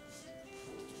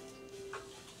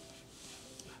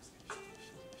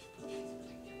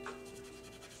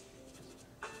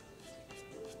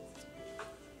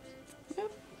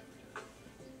 Yep.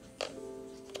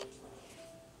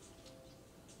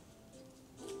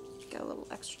 Got a little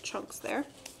extra chunks there.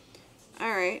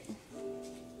 All right.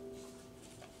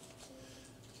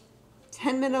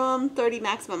 10 minimum, 30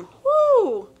 maximum.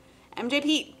 Woo! MJ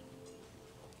Pete.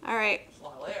 All right. A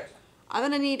lot of layers. I'm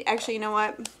gonna need, actually, you know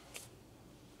what? I'm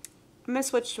gonna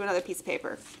switch to another piece of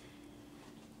paper.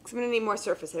 Because I'm gonna need more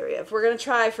surface area. If we're gonna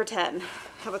try for 10,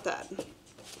 how about that?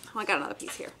 Oh, I got another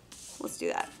piece here. Let's do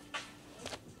that.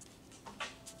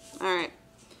 All right.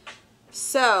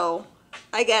 So,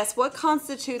 I guess, what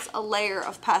constitutes a layer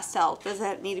of pastel? Does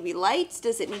it need to be light?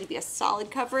 Does it need to be a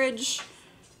solid coverage?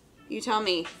 You tell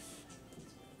me.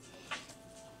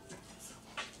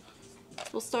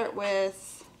 We'll start with,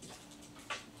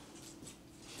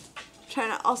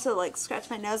 trying to also like scratch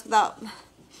my nose without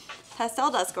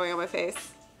pastel dust going on my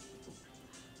face.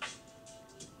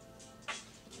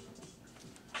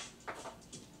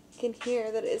 You can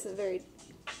hear that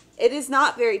it is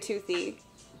not very toothy.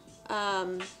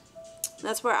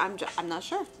 That's where I'm not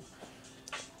sure.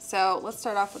 So let's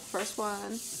start off with the first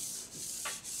one.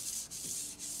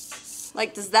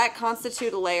 Like, does that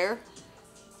constitute a layer?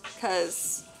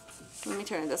 Because, let me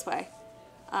turn it this way.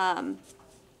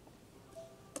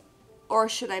 Or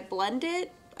should I blend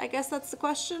it? I guess that's the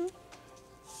question.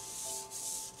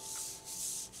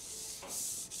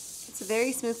 It's a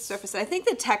very smooth surface. I think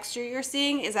the texture you're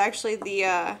seeing is actually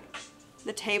the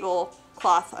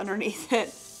tablecloth underneath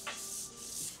it.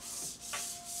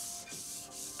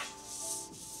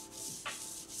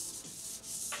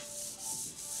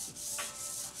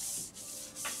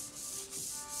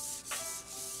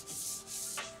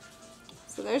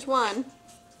 So there's one.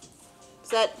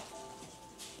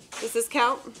 Does this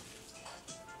count?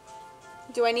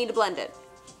 Do I need to blend it?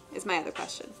 Is my other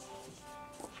question.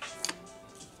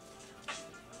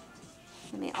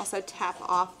 Let me also tap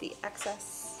off the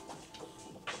excess.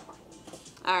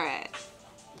 All right.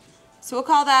 So we'll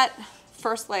call that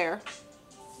first layer.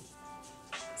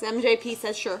 So MJP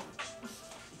says sure.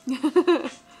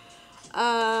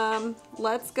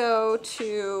 Let's go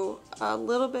to a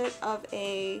little bit of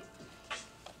a,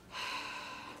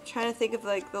 I'm trying to think of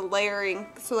like the layering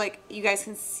so like you guys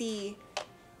can see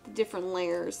the different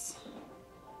layers.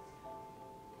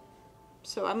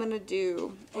 So I'm gonna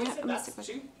do, That's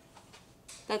two.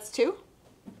 That's two?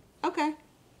 Okay.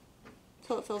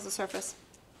 Until it fills the surface.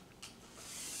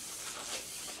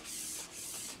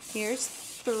 Here's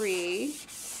three.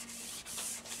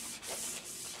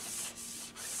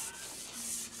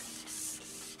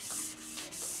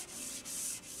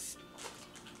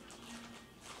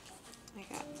 I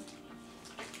got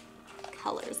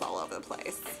colors all over the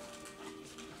place.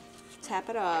 Tap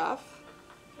it off.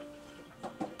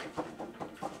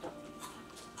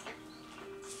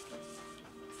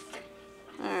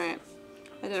 Alright.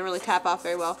 I didn't really tap off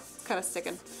very well. It's kind of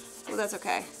sticking. Well, that's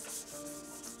okay.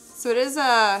 So it is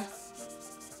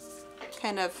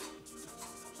kind of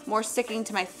more sticking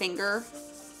to my finger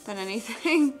than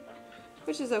anything,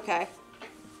 which is okay.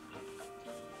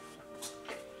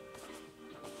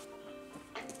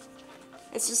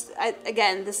 It's just,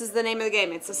 again, this is the name of the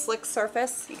game. It's a slick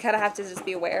surface. You kind of have to just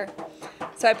be aware.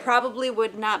 So I probably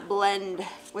would not blend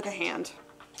with a hand.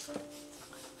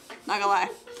 Not gonna lie.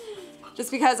 Just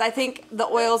because I think the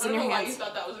oil's in your hands. I don't know why you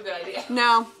thought that was a good idea.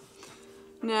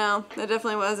 No, that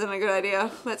definitely wasn't a good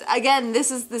idea. But again,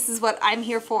 this is what I'm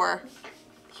here for.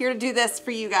 Here to do this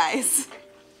for you guys.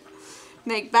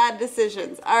 Make bad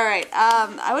decisions. All right.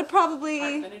 I would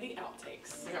probably. Infinity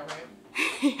outtakes. Yeah,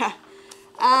 right. Yeah.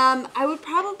 I would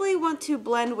probably want to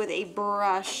blend with a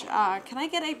brush. Can I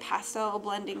get a pastel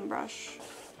blending brush?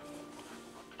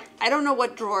 I don't know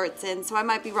what drawer it's in, so I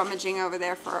might be rummaging over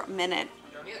there for a minute.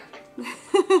 Don't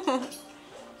either.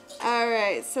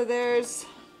 Alright, so there's...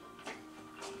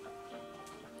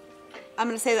 I'm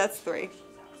going to say that's three.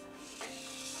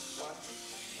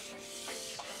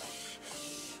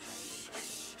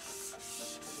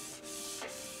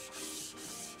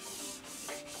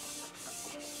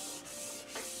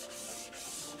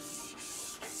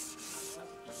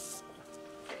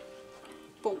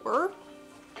 Four.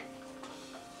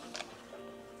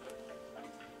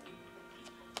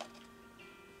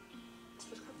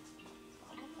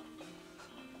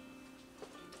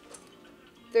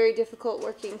 Very difficult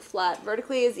working flat.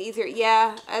 Vertically is easier.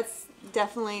 Yeah, that's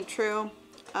definitely true.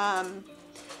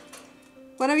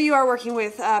 Whenever you are working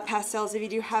with pastels, if you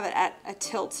do have it at a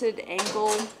tilted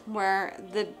angle where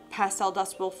the pastel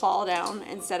dust will fall down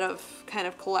instead of kind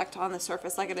of collect on the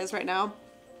surface like it is right now,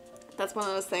 that's one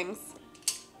of those things.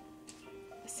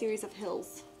 A series of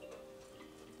hills.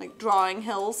 Like drawing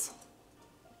hills.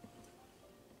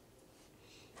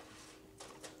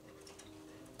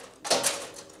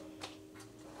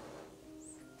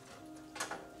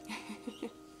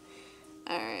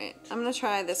 Alright, I'm gonna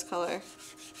try this color.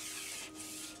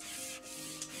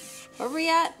 Where are we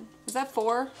at? Is that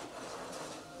 4?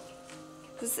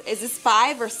 Is this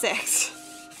 5 or 6?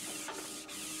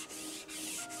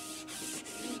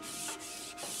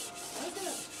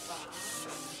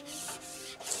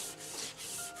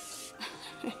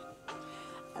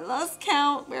 I lost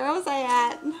count. Where was I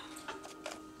at?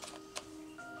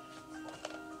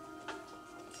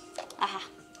 Aha.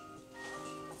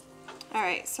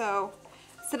 Alright, so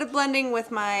instead of blending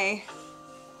with my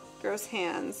gross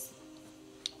hands,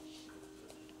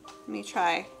 let me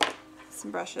try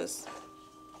some brushes.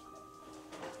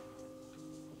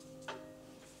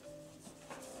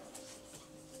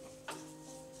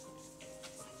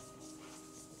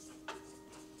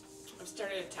 I've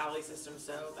started a tally system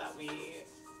so that we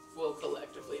will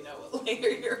collectively know what layer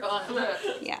you're on.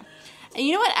 Yeah. And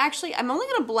you know what? Actually, I'm only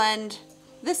going to blend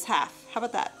this half. How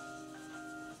about that?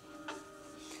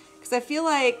 Because I feel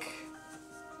like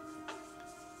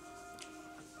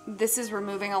this is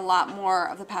removing a lot more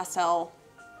of the pastel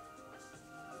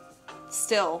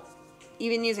still,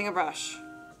 even using a brush.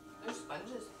 They're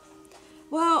sponges.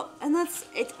 Well, and that's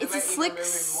it's a slick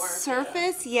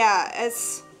surface. Yeah,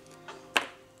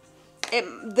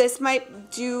 this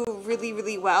might do really,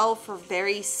 really well for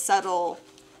very subtle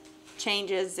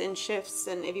changes and shifts,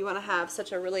 and if you want to have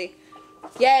such a really,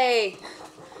 yay,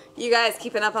 you guys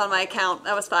keeping up on my account.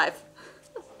 That was 5.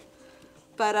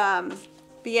 But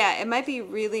yeah, it might be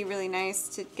really, really nice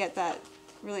to get that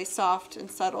really soft and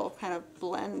subtle kind of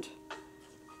blend.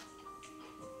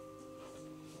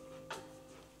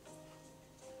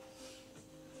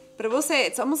 But I will say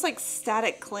it's almost like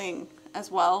static cling as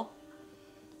well.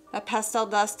 That pastel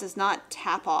dust does not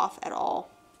tap off at all.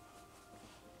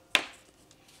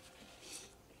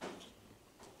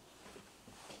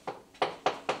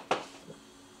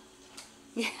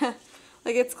 Yeah,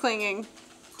 like it's clinging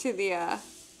to the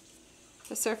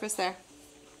surface there.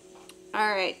 All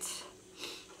right,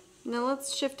 now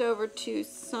let's shift over to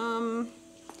some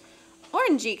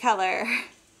orangey color.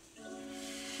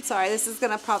 Sorry, this is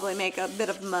gonna probably make a bit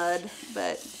of mud,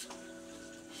 but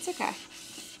it's okay.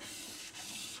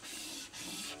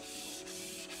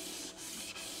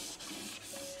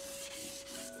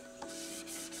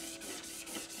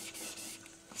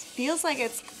 Feels like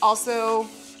it's also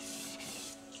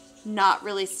not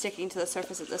really sticking to the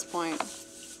surface at this point.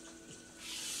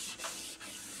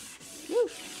 Woo.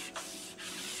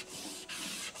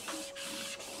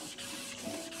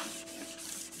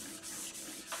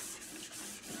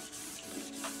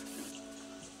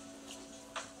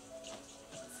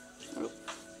 Oh.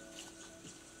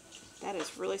 That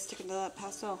is really sticking to that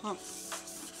pastel, huh?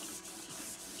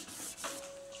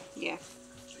 Yeah.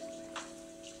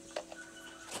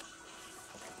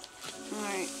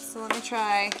 Alright, so let me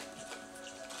try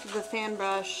the fan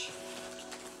brush.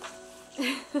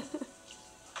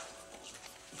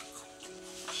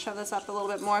 Shove this up a little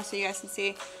bit more so you guys can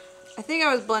see. I think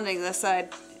I was blending this side.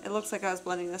 It looks like I was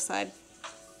blending this side.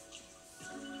 I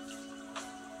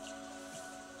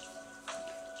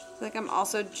feel like I'm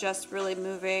also just really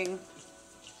moving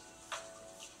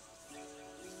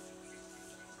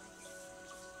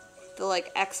the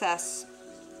like excess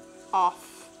off.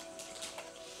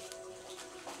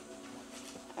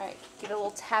 Alright, give it a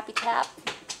little tappy tap.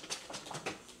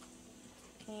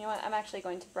 And you know what? I'm actually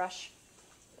going to brush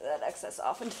that excess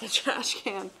off into the trash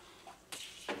can.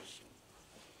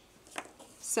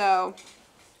 So,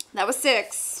 that was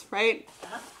 6, right?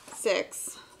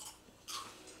 6.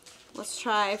 Let's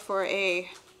try for a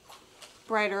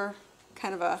brighter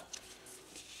kind of a,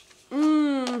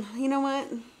 you know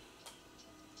what? It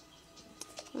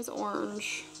was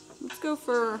orange. Let's go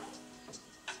for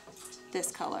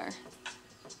this color.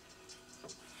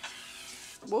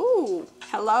 Woo!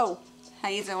 Hello. How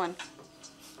you doing?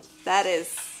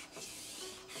 That's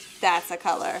a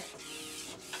color.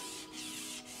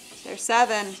 There's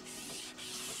 7.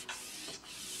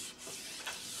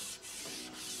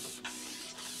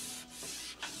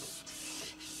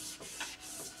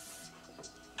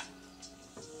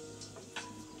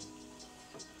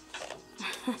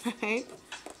 Alright.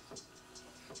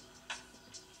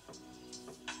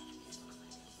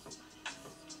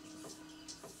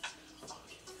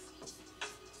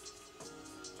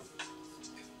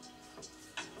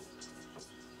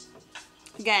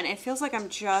 Again, it feels like I'm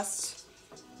just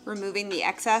removing the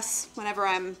excess whenever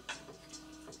I'm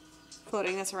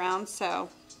floating this around, so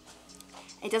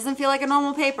it doesn't feel like a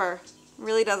normal paper. It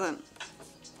really doesn't.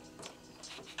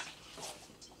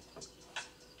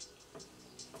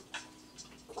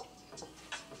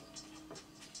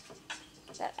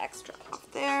 Get that extra off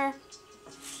there.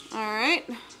 All right.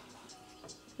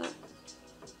 Oh,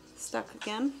 stuck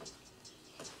again.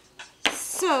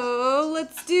 So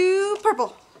let's do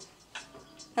purple.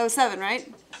 That was 7,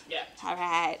 right? Yeah. All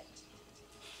right.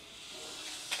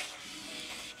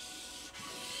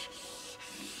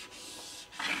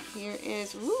 Here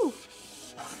is, woo,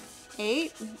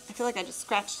 8. I feel like I just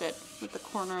scratched it with the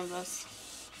corner of this.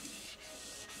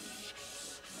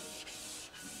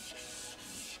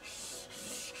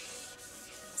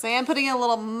 So I am putting a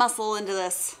little muscle into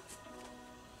this.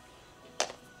 So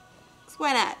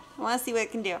why not? I want to see what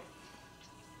it can do.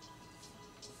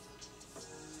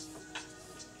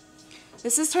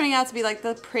 This is turning out to be like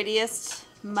the prettiest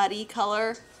muddy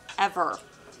color ever.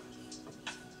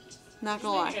 Not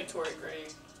gonna lie. Making a Tory gray.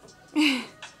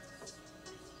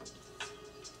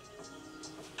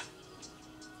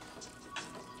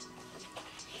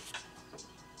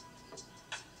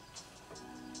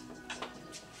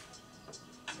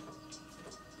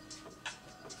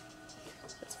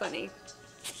 It's funny.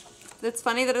 It's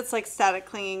funny that it's like static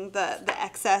clinging the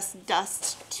excess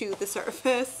dust to the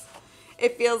surface.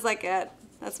 It feels like it.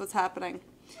 That's what's happening.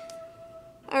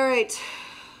 All right.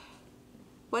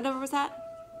 What number was that?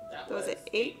 That Was was it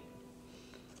 8?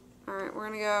 All right, we're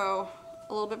gonna go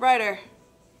a little bit brighter.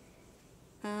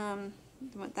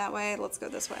 Went that way. Let's go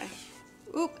this way.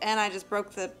 Oop! And I just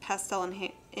broke the pastel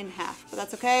in half, but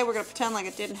that's okay. We're gonna pretend like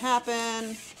it didn't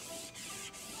happen.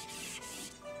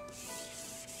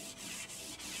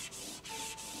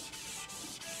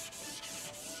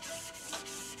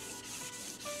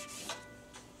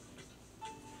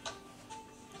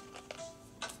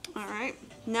 All right,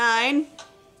 9.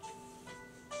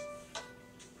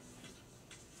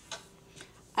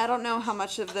 I don't know how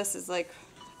much of this is like,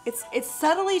 it's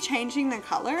subtly changing the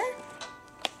color,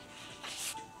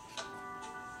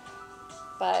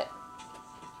 but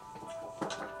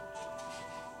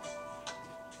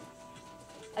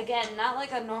again, not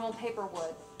like a normal paper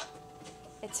would.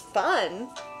 It's fun.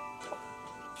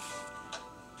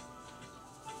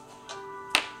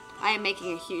 I am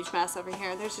making a huge mess over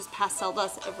here. There's just pastel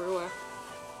dust everywhere.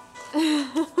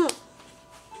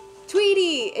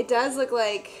 Tweety! It does look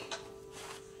like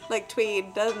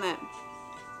tweed, doesn't it?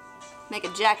 Make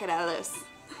a jacket out of this.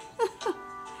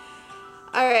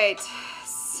 Alright,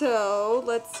 so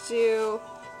let's do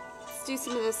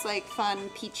some of this like fun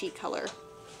peachy color.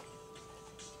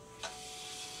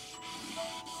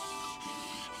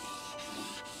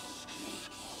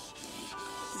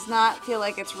 Does not feel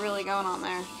like it's really going on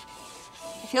there.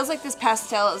 It feels like this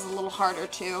pastel is a little harder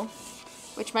too,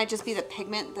 which might just be the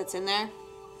pigment that's in there.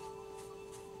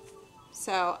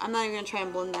 So I'm not even going to try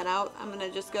and blend that out. I'm going to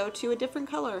just go to a different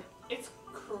color. It's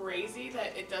crazy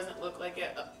that it doesn't look like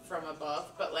it from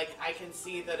above, but like I can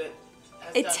see that it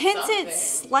has It done tints something. it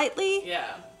slightly.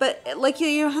 Yeah. But like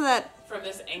you know how that From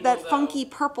this angle, that though, funky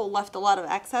purple left a lot of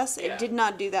excess? Yeah. It did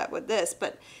not do that with this,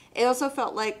 but it also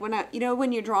felt like when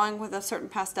when you're drawing with a certain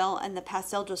pastel and the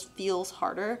pastel just feels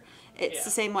harder, it's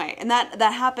the same way. And that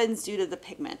happens due to the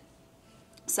pigment.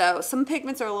 So some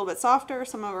pigments are a little bit softer,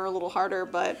 some are a little harder,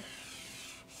 but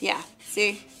yeah,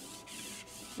 see?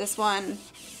 This one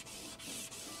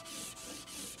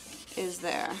is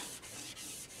there.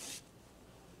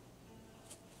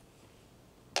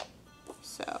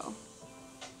 So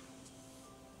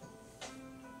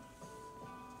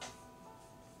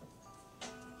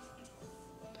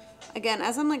again,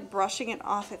 as I'm like brushing it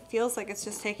off, it feels like it's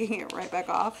just taking it right back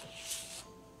off.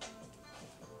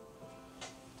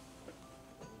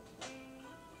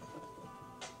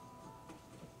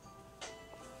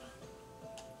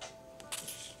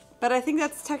 But I think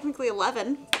that's technically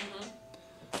 11.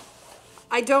 Mm-hmm.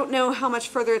 I don't know how much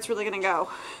further it's really gonna go.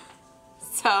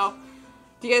 So,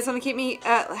 do you guys want to keep me,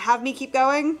 have me keep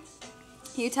going?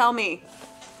 You tell me.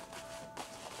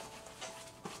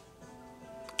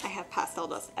 I have pastel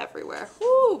dust everywhere.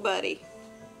 Woo, buddy.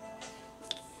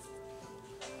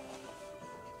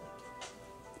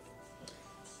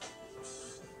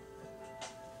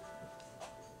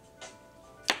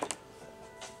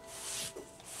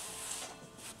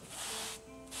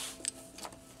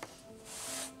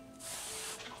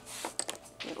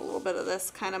 Get a little bit of this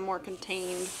kind of more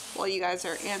contained while you guys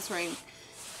are answering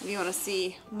if you want to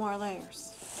see more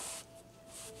layers.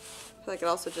 I feel like it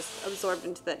also just absorbed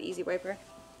into that easy wiper.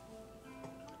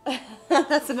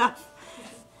 That's enough.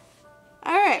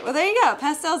 Alright, well there you go.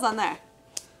 Pastels on there.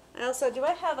 And also, do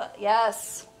I have a...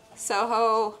 Yes.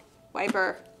 Soho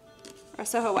wiper. Or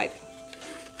Soho wipe.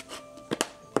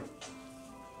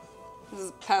 This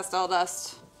is pastel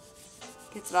dust.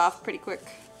 Gets it off pretty quick.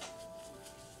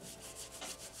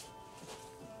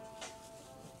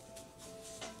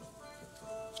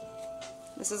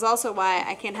 This is also why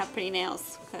I can't have pretty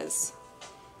nails, because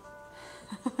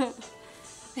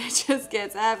it just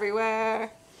gets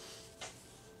everywhere.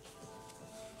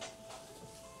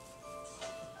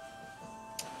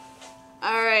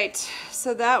 Alright,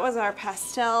 so that was our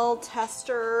pastel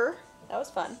tester. That was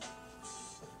fun.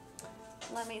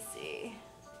 Let me see.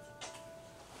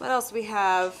 What else do we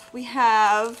have? We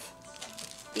have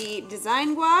the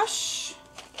design gouache,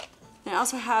 and I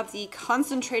also have the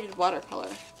concentrated watercolor,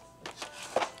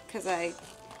 because I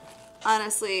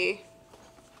honestly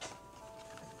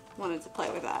wanted to play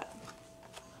with that.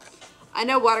 I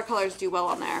know watercolors do well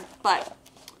on there, but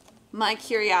my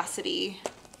curiosity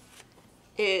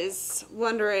is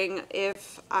wondering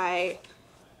if I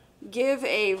give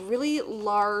a really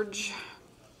large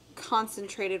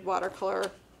concentrated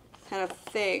watercolor kind of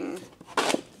thing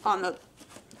on the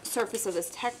surface of this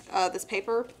this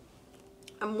paper.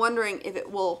 I'm wondering if it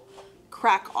will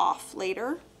crack off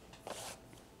later.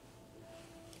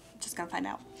 Just gonna find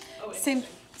out. Oh, same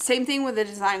thing with the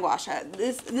design gouache.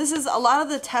 This is a lot of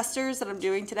the testers that I'm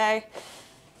doing today.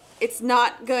 It's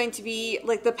not going to be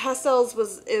like the pastels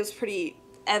was pretty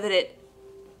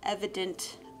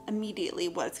evident immediately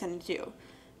what it's going to do.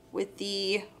 With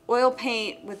the oil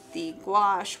paint, with the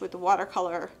gouache, with the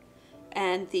watercolor,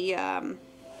 and the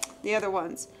other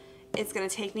ones, it's going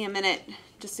to take me a minute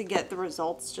just to get the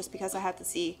results, just because I have to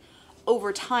see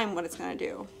over time what it's going to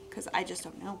do, because I just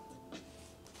don't know.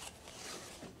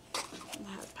 It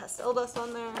has pastel dust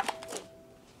on there.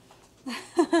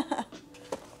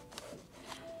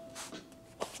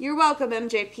 You're welcome,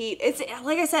 MJ Pete. It's,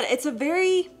 like I said, it's a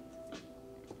very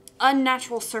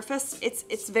unnatural surface.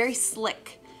 It's very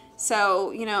slick. So,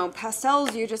 you know,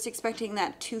 pastels, you're just expecting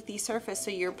that toothy surface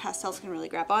so your pastels can really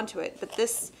grab onto it. But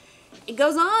this, it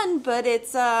goes on, but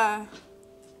it's a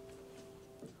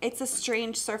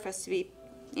strange surface to be,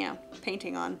 you know,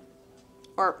 painting on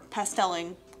or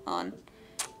pasteling on.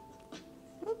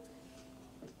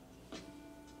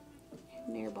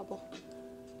 An air bubble.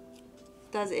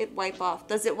 Does it wipe off?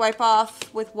 Does it wipe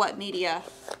off with what media,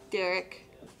 Derek?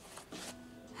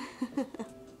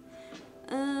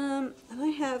 I'm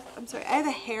sorry, I have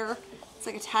a hair. It's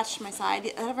like attached to my side.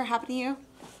 Did that ever happen to you?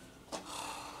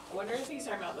 I wonder if he's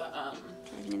talking about the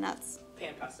Drives me nuts.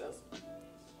 pan pastels.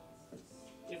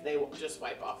 If they will just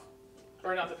wipe off,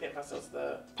 or not the pan pastels,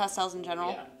 the Pastels in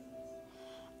general.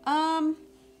 yeah.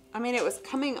 I mean, it was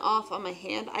coming off on my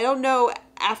hand. I don't know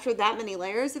after that many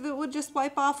layers if it would just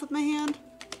wipe off with my hand.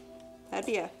 That'd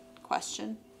be a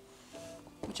question,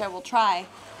 which I will try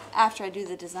after I do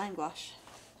the design gouache.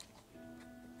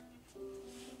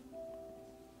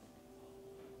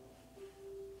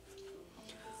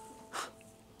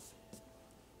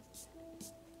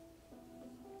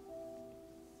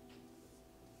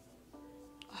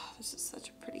 Oh, this is such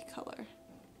a pretty color.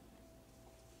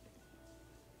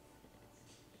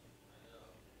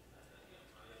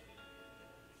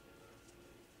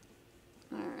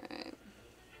 All right.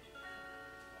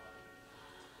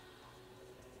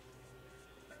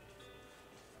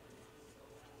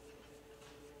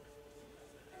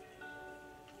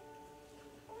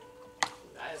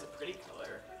 That is a pretty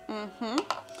color. Mm-hmm.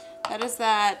 That is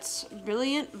that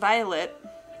brilliant violet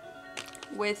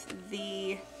with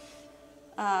the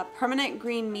permanent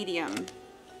green medium.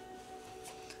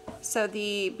 So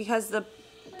because the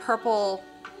purple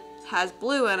has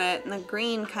blue in it and the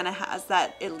green kind of has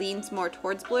that, it leans more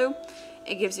towards blue,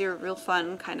 it gives you a real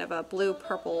fun kind of a blue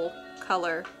purple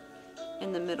color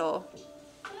in the middle.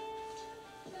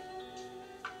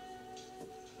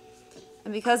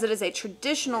 And because it is a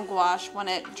traditional gouache, when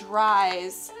it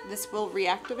dries, this will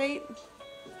reactivate.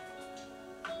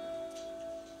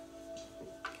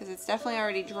 Because it's definitely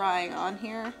already drying on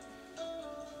here.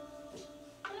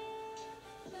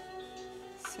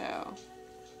 So,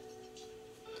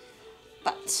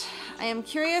 but I am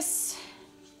curious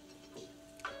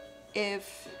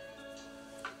if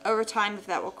over time if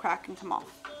that will crack and come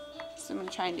off. So I'm going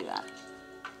to try and do that.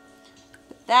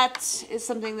 But that is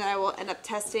something that I will end up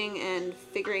testing and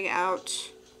figuring out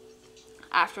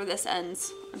after this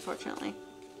ends, unfortunately.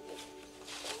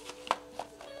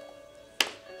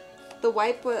 The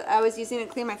wipe I was using to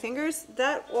clean my fingers,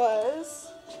 that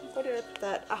was, where did I put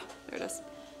that? Ah, there it is.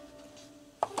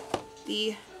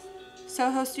 The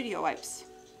Soho Studio wipes.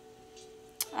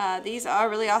 These are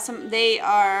really awesome. They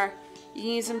are, you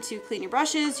can use them to clean your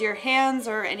brushes, your hands,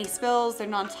 or any spills. They're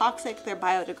non-toxic, they're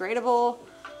biodegradable.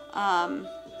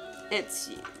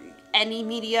 It's any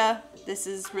media. This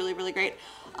is really, really great.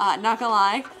 Not gonna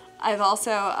lie, I've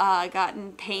also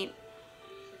gotten paint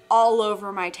all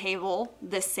over my table.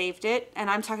 This saved it, and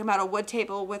I'm talking about a wood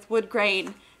table with wood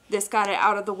grain. This got it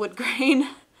out of the wood grain.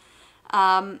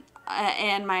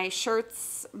 And my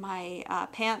shirts, my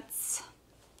pants,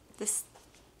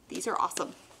 these are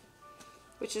awesome,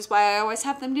 which is why I always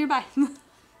have them nearby.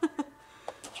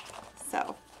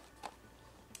 So,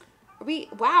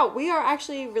 wow, we are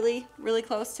actually really, really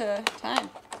close to time.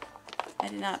 I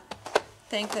did not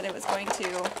think that it was going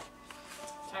to.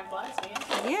 Time flies,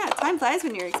 man. Yeah, time flies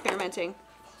when you're experimenting.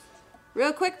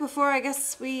 Real quick before I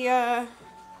guess we go,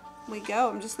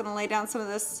 I'm just gonna lay down some of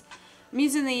this. I'm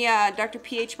using the Dr.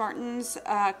 P.H. Martin's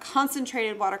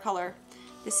concentrated watercolor.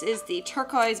 This is the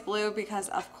turquoise blue because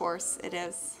of course it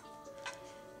is.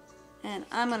 And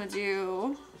I'm gonna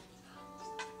do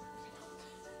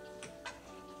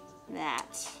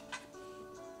that.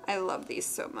 I love these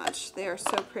so much. They are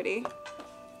so pretty.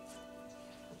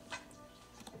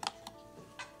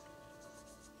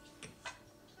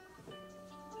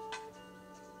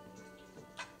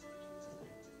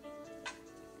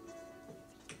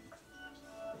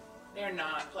 They're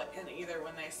not playing either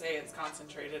when they say it's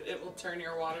concentrated. It will turn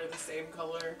your water the same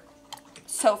color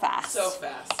So fast. so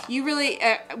fast. You really,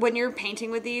 when you're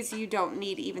painting with these, you don't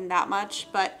need even that much.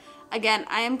 But again,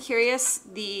 I am curious,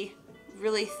 the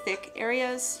really thick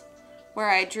areas where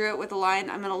I drew it with a line.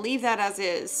 I'm going to leave that as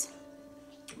is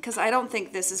because I don't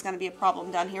think this is going to be a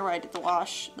problem down here where I did the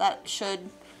wash. That should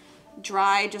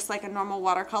dry just like a normal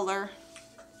watercolor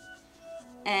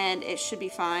and it should be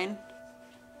fine.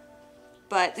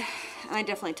 But I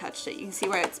definitely touched it. You can see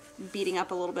where it's beating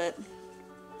up a little bit,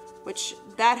 which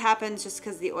that happens just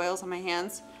because the oil's on my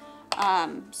hands.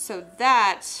 So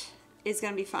that is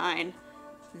going to be fine.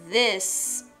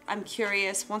 This, I'm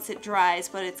curious, once it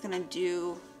dries, what it's going to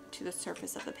do to the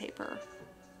surface of the paper.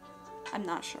 I'm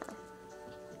not sure.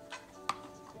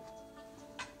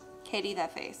 Katie,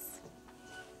 that face.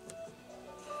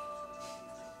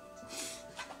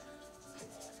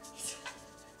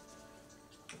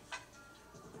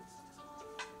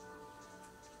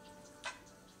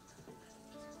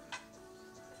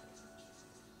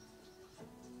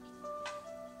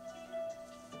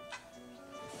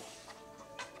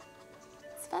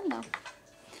 Fun though.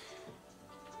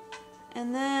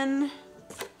 And then, in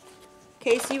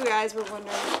case you guys were wondering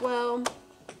as well,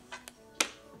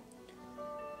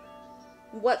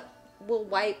 what will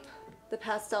wipe the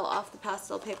pastel off the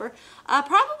pastel paper?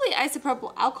 Probably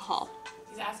isopropyl alcohol.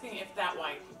 He's asking if that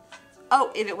wipe.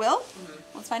 Oh, if it will?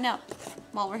 Mm-hmm. Let's find out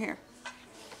while we're here.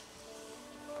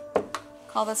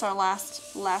 Call this our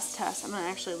last test. I'm gonna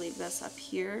actually leave this up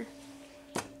here.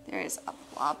 There is a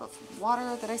blob of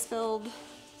water that I spilled.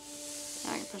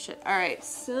 Now I can push it. All right,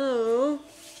 so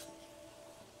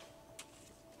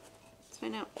let's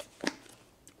find out.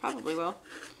 Probably will.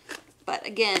 But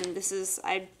again, this is,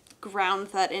 I ground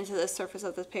that into the surface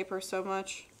of this paper so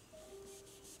much.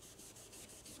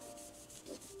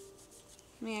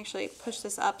 Let me actually push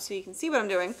this up so you can see what I'm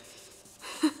doing.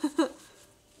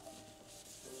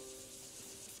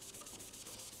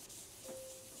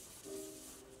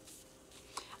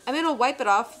 I'm gonna wipe it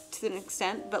off to an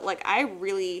extent, but like I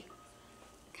really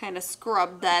kind of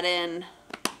scrubbed that in.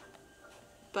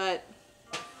 But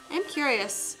I'm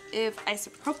curious if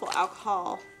isopropyl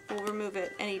alcohol will remove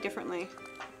it any differently.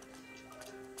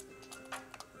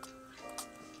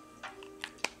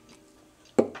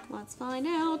 Let's find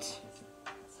out.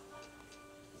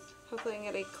 Hopefully I can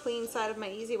get a clean side of my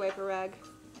Easy Wiper rag.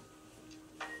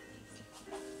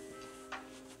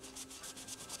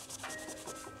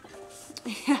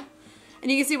 Yeah,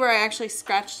 and you can see where I actually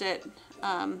scratched it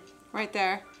right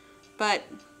there. But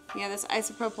yeah, this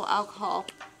isopropyl alcohol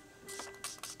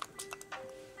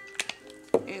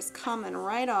is coming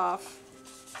right off.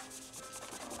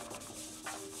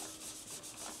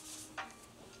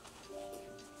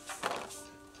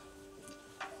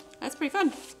 That's pretty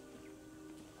fun.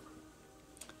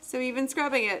 So even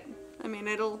scrubbing it, I mean,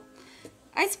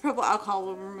 isopropyl alcohol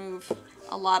will remove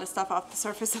a lot of stuff off the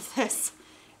surface of this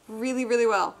really, really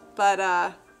well. But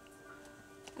I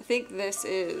think this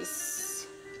is,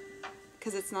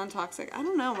 because it's non-toxic, I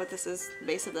don't know what this is, the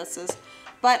base of this is.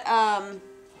 But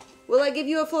will I give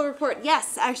you a full report?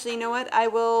 Yes, actually, you know what? I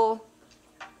will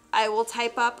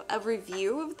type up a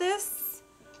review of this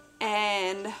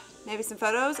and maybe some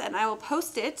photos, and I will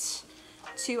post it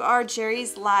to our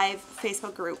Jerry's Live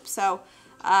Facebook group. So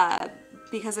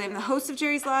because I'm the host of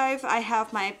Jerry's Live, I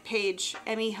have my page,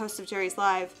 Emmy, host of Jerry's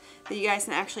Live, that you guys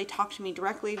can actually talk to me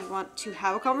directly if you want to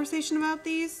have a conversation about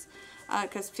these.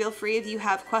 Because feel free if you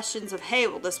have questions of, hey,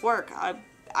 will this work?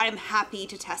 I'm happy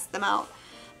to test them out.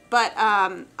 But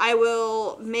I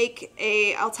will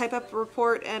I'll type up a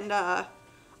report and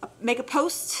make a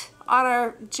post on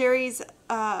our Jerry's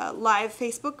Live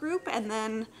Facebook group, and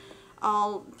then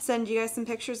I'll send you guys some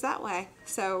pictures that way.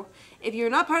 So if you're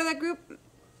not part of that group,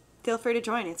 feel free to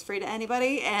join. It's free to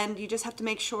anybody, and you just have to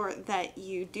make sure that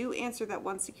you do answer that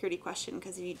one security question,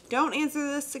 because if you don't answer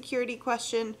this security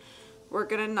question, we're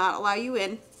gonna not allow you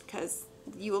in, because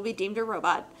you will be deemed a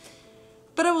robot.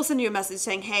 But I will send you a message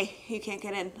saying, hey, you can't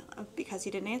get in because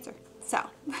you didn't answer. So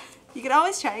you can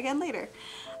always try again later.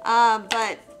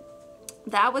 But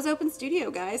that was Open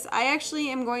Studio, guys. I actually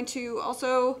am going to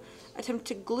also attempt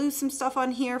to glue some stuff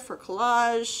on here for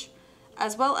collage,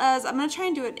 as well as I'm going to try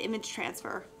and do an image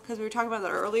transfer, because we were talking about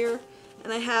that earlier.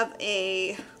 And I have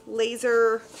a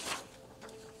laser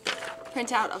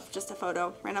printout of just a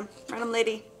photo, random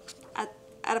lady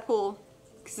at a pool,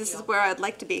 because this is where I'd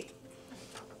like to be.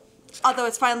 Although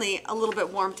it's finally a little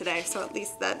bit warm today, so at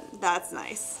least that's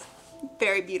nice.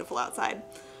 Very beautiful outside.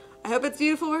 I hope it's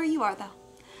beautiful where you are, though.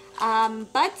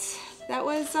 But that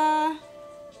was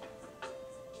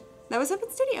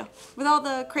Open Studio with all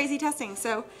the crazy testing.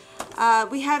 So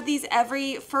we have these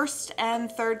every first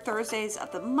and third Thursdays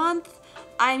of the month.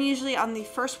 I'm usually on the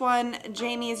first one.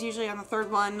 Jamie is usually on the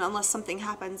third one, unless something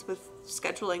happens with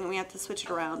scheduling and we have to switch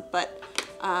it around. But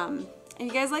if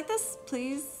you guys like this,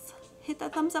 please hit the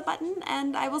thumbs up button,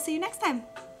 and I will see you next time.